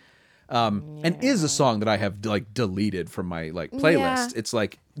Eyes. And is a song that I have like deleted from my like playlist. Yeah. It's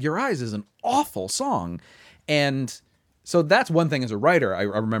like Your Eyes is an awful song. And so that's one thing as a writer, I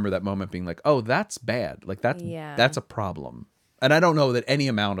remember that moment being like, oh, that's bad. Like that's a problem. And I don't know that any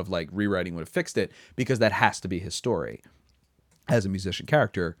amount of like rewriting would have fixed it, because that has to be his story. As a musician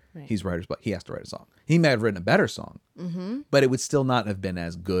character, he's writer's block. He has to write a song. He may have written a better song, but it would still not have been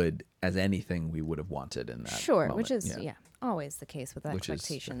as good as anything we would have wanted in that moment. Which is always the case with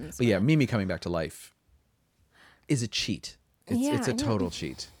expectations. But yeah, Mimi coming back to life is a cheat. It's a total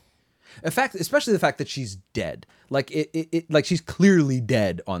cheat. In fact, especially the fact that she's dead. Like like she's clearly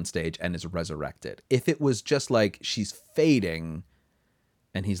dead on stage and is resurrected. If it was just like she's fading,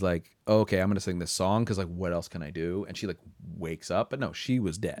 and he's like, oh, okay, I'm gonna sing this song because like what else can I do? And she like wakes up, but no, she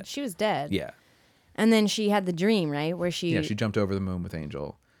was dead. She was dead. Yeah. And then she had the dream, right, where she she jumped over the moon with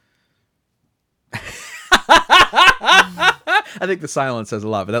Angel. I think the silence says a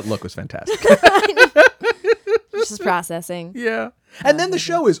lot, but that look was fantastic. Just processing. Yeah. And then the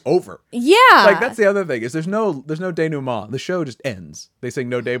show is over. Yeah. Like, that's the other thing, is there's no denouement. The show just ends. They sing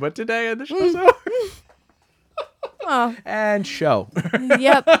No Day But Today, and the show's over. Oh. And show.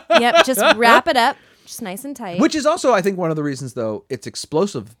 Yep. Just wrap it up. Just nice and tight. Which is also, I think, one of the reasons, though, it's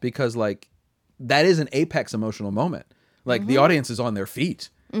explosive, because, like, that is an apex emotional moment. Like, the audience is on their feet.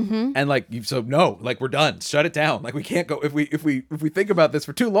 Mm-hmm. And like, we're done. Shut it down. Like, we can't go, if we think about this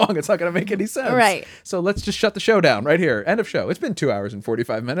for too long, it's not going to make any sense. Right. So let's just shut the show down right here. End of show. It's been 2 hours and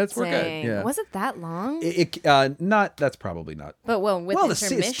 45 minutes. We're good. Yeah. Was it that long? That's probably not. But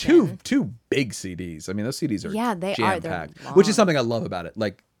intermission. It's two big CDs. I mean, those CDs are they jam-packed, are. Which is something I love about it.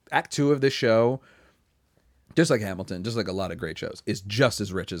 Like, Act 2 of this show, just like Hamilton, just like a lot of great shows, is just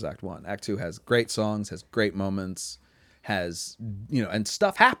as rich as Act 1. Act 2 has great songs, has great moments, has, and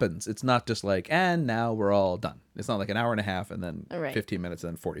stuff happens. It's not just like, and now we're all done. It's not like an hour and a half and then 15 minutes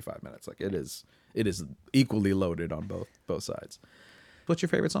and then 45 minutes. Like, it is equally loaded on both sides. What's your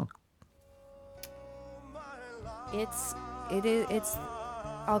favorite song? It's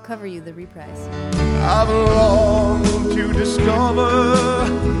I'll Cover You, the reprise. I've longed to discover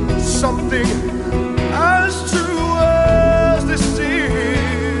something as true as this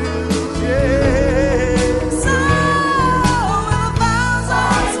is. Yeah.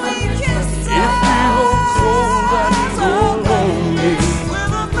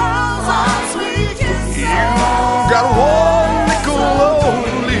 Got one nickel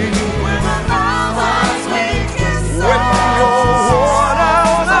only when you're worn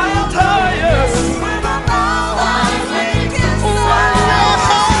out and tired, when your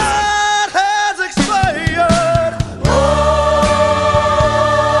heart has expired. Oh,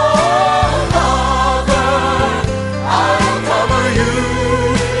 mother, I'll cover you.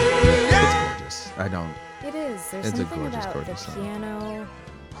 It's gorgeous. It is. There's It's a something gorgeous, about gorgeous the song. piano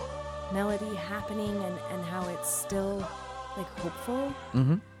melody happening and how it's still like hopeful.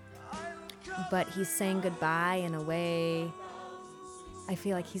 Mm-hmm. But he's saying goodbye in a way I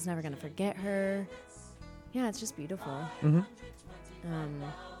feel like he's never gonna forget her. Yeah, it's just beautiful. Mm-hmm.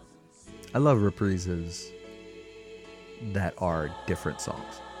 I love reprises that are different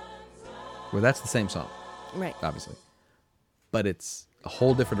songs, where that's the same song, Right. obviously, but it's a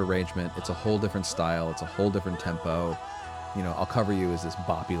whole different arrangement. It's a whole different style. It's a whole different tempo. I'll Cover You is this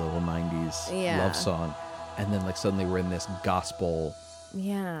boppy little 90s love song. And then like suddenly we're in this gospel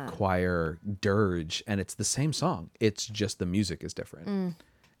choir dirge, and it's the same song. It's just the music is different.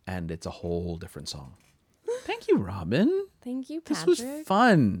 And it's a whole different song. Thank you, Robyn. Thank you, Patrick. This was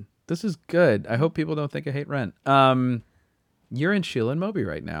fun. This is good. I hope people don't think I hate Rent. You're in Sheila and Moby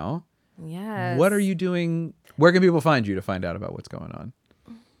right now. Yes. What are you doing? Where can people find you to find out about what's going on?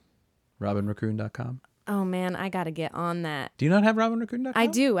 RobynRikoon.com. Oh man, I gotta get on that. Do you not have RobynRikoon.com? I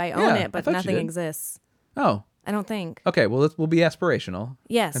do. I own it, but I thought you nothing did. exists. Oh. I don't think. Okay, well, we'll be aspirational.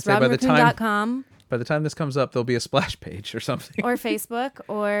 Yes, and say by RobynRikoon.com. By the time this comes up, there'll be a splash page or something. Or Facebook,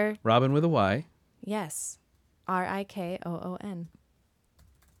 or... Robyn with a Y. Yes. Rikoon.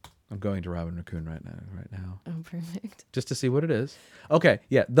 I'm going to Robyn Rikoon right now. Oh, perfect. Just to see what it is. Okay,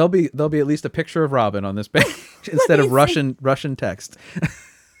 yeah, there'll be at least a picture of Robyn on this page instead of Russian text.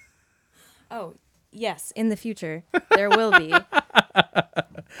 Oh, yes, in the future there will be.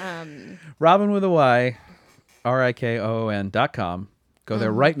 Robyn with a Y, RIKOON.com. Go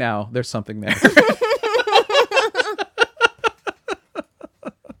there right now. There's something there.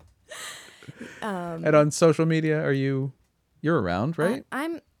 And on social media, you're around, right?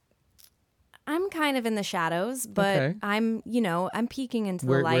 I'm kind of in the shadows, but Okay. I'm peeking into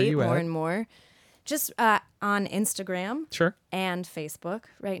Where the are light you more at? and more. Just on Instagram Sure. and Facebook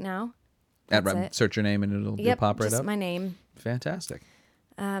right now. At That's it. Search your name and it'll Yep, pop right just up. my name. Fantastic.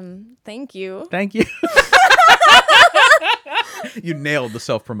 Thank you. Thank you. You nailed the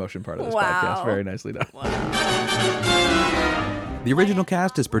self-promotion part of this podcast. Very nicely done. The original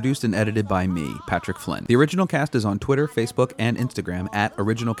cast is produced and edited by me, Patrick Flynn. The original cast is on Twitter, Facebook, and Instagram at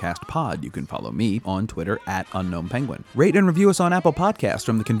OriginalCastPod. You can follow me on Twitter at UnknownPenguin. Rate and review us on Apple Podcasts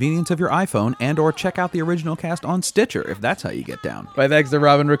from the convenience of your iPhone, and or check out the original cast on Stitcher if that's how you get down. My thanks to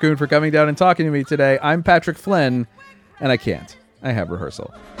Robyn Rikoon for coming down and talking to me today. I'm Patrick Flynn, and I can't. I have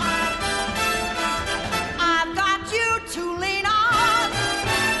rehearsal.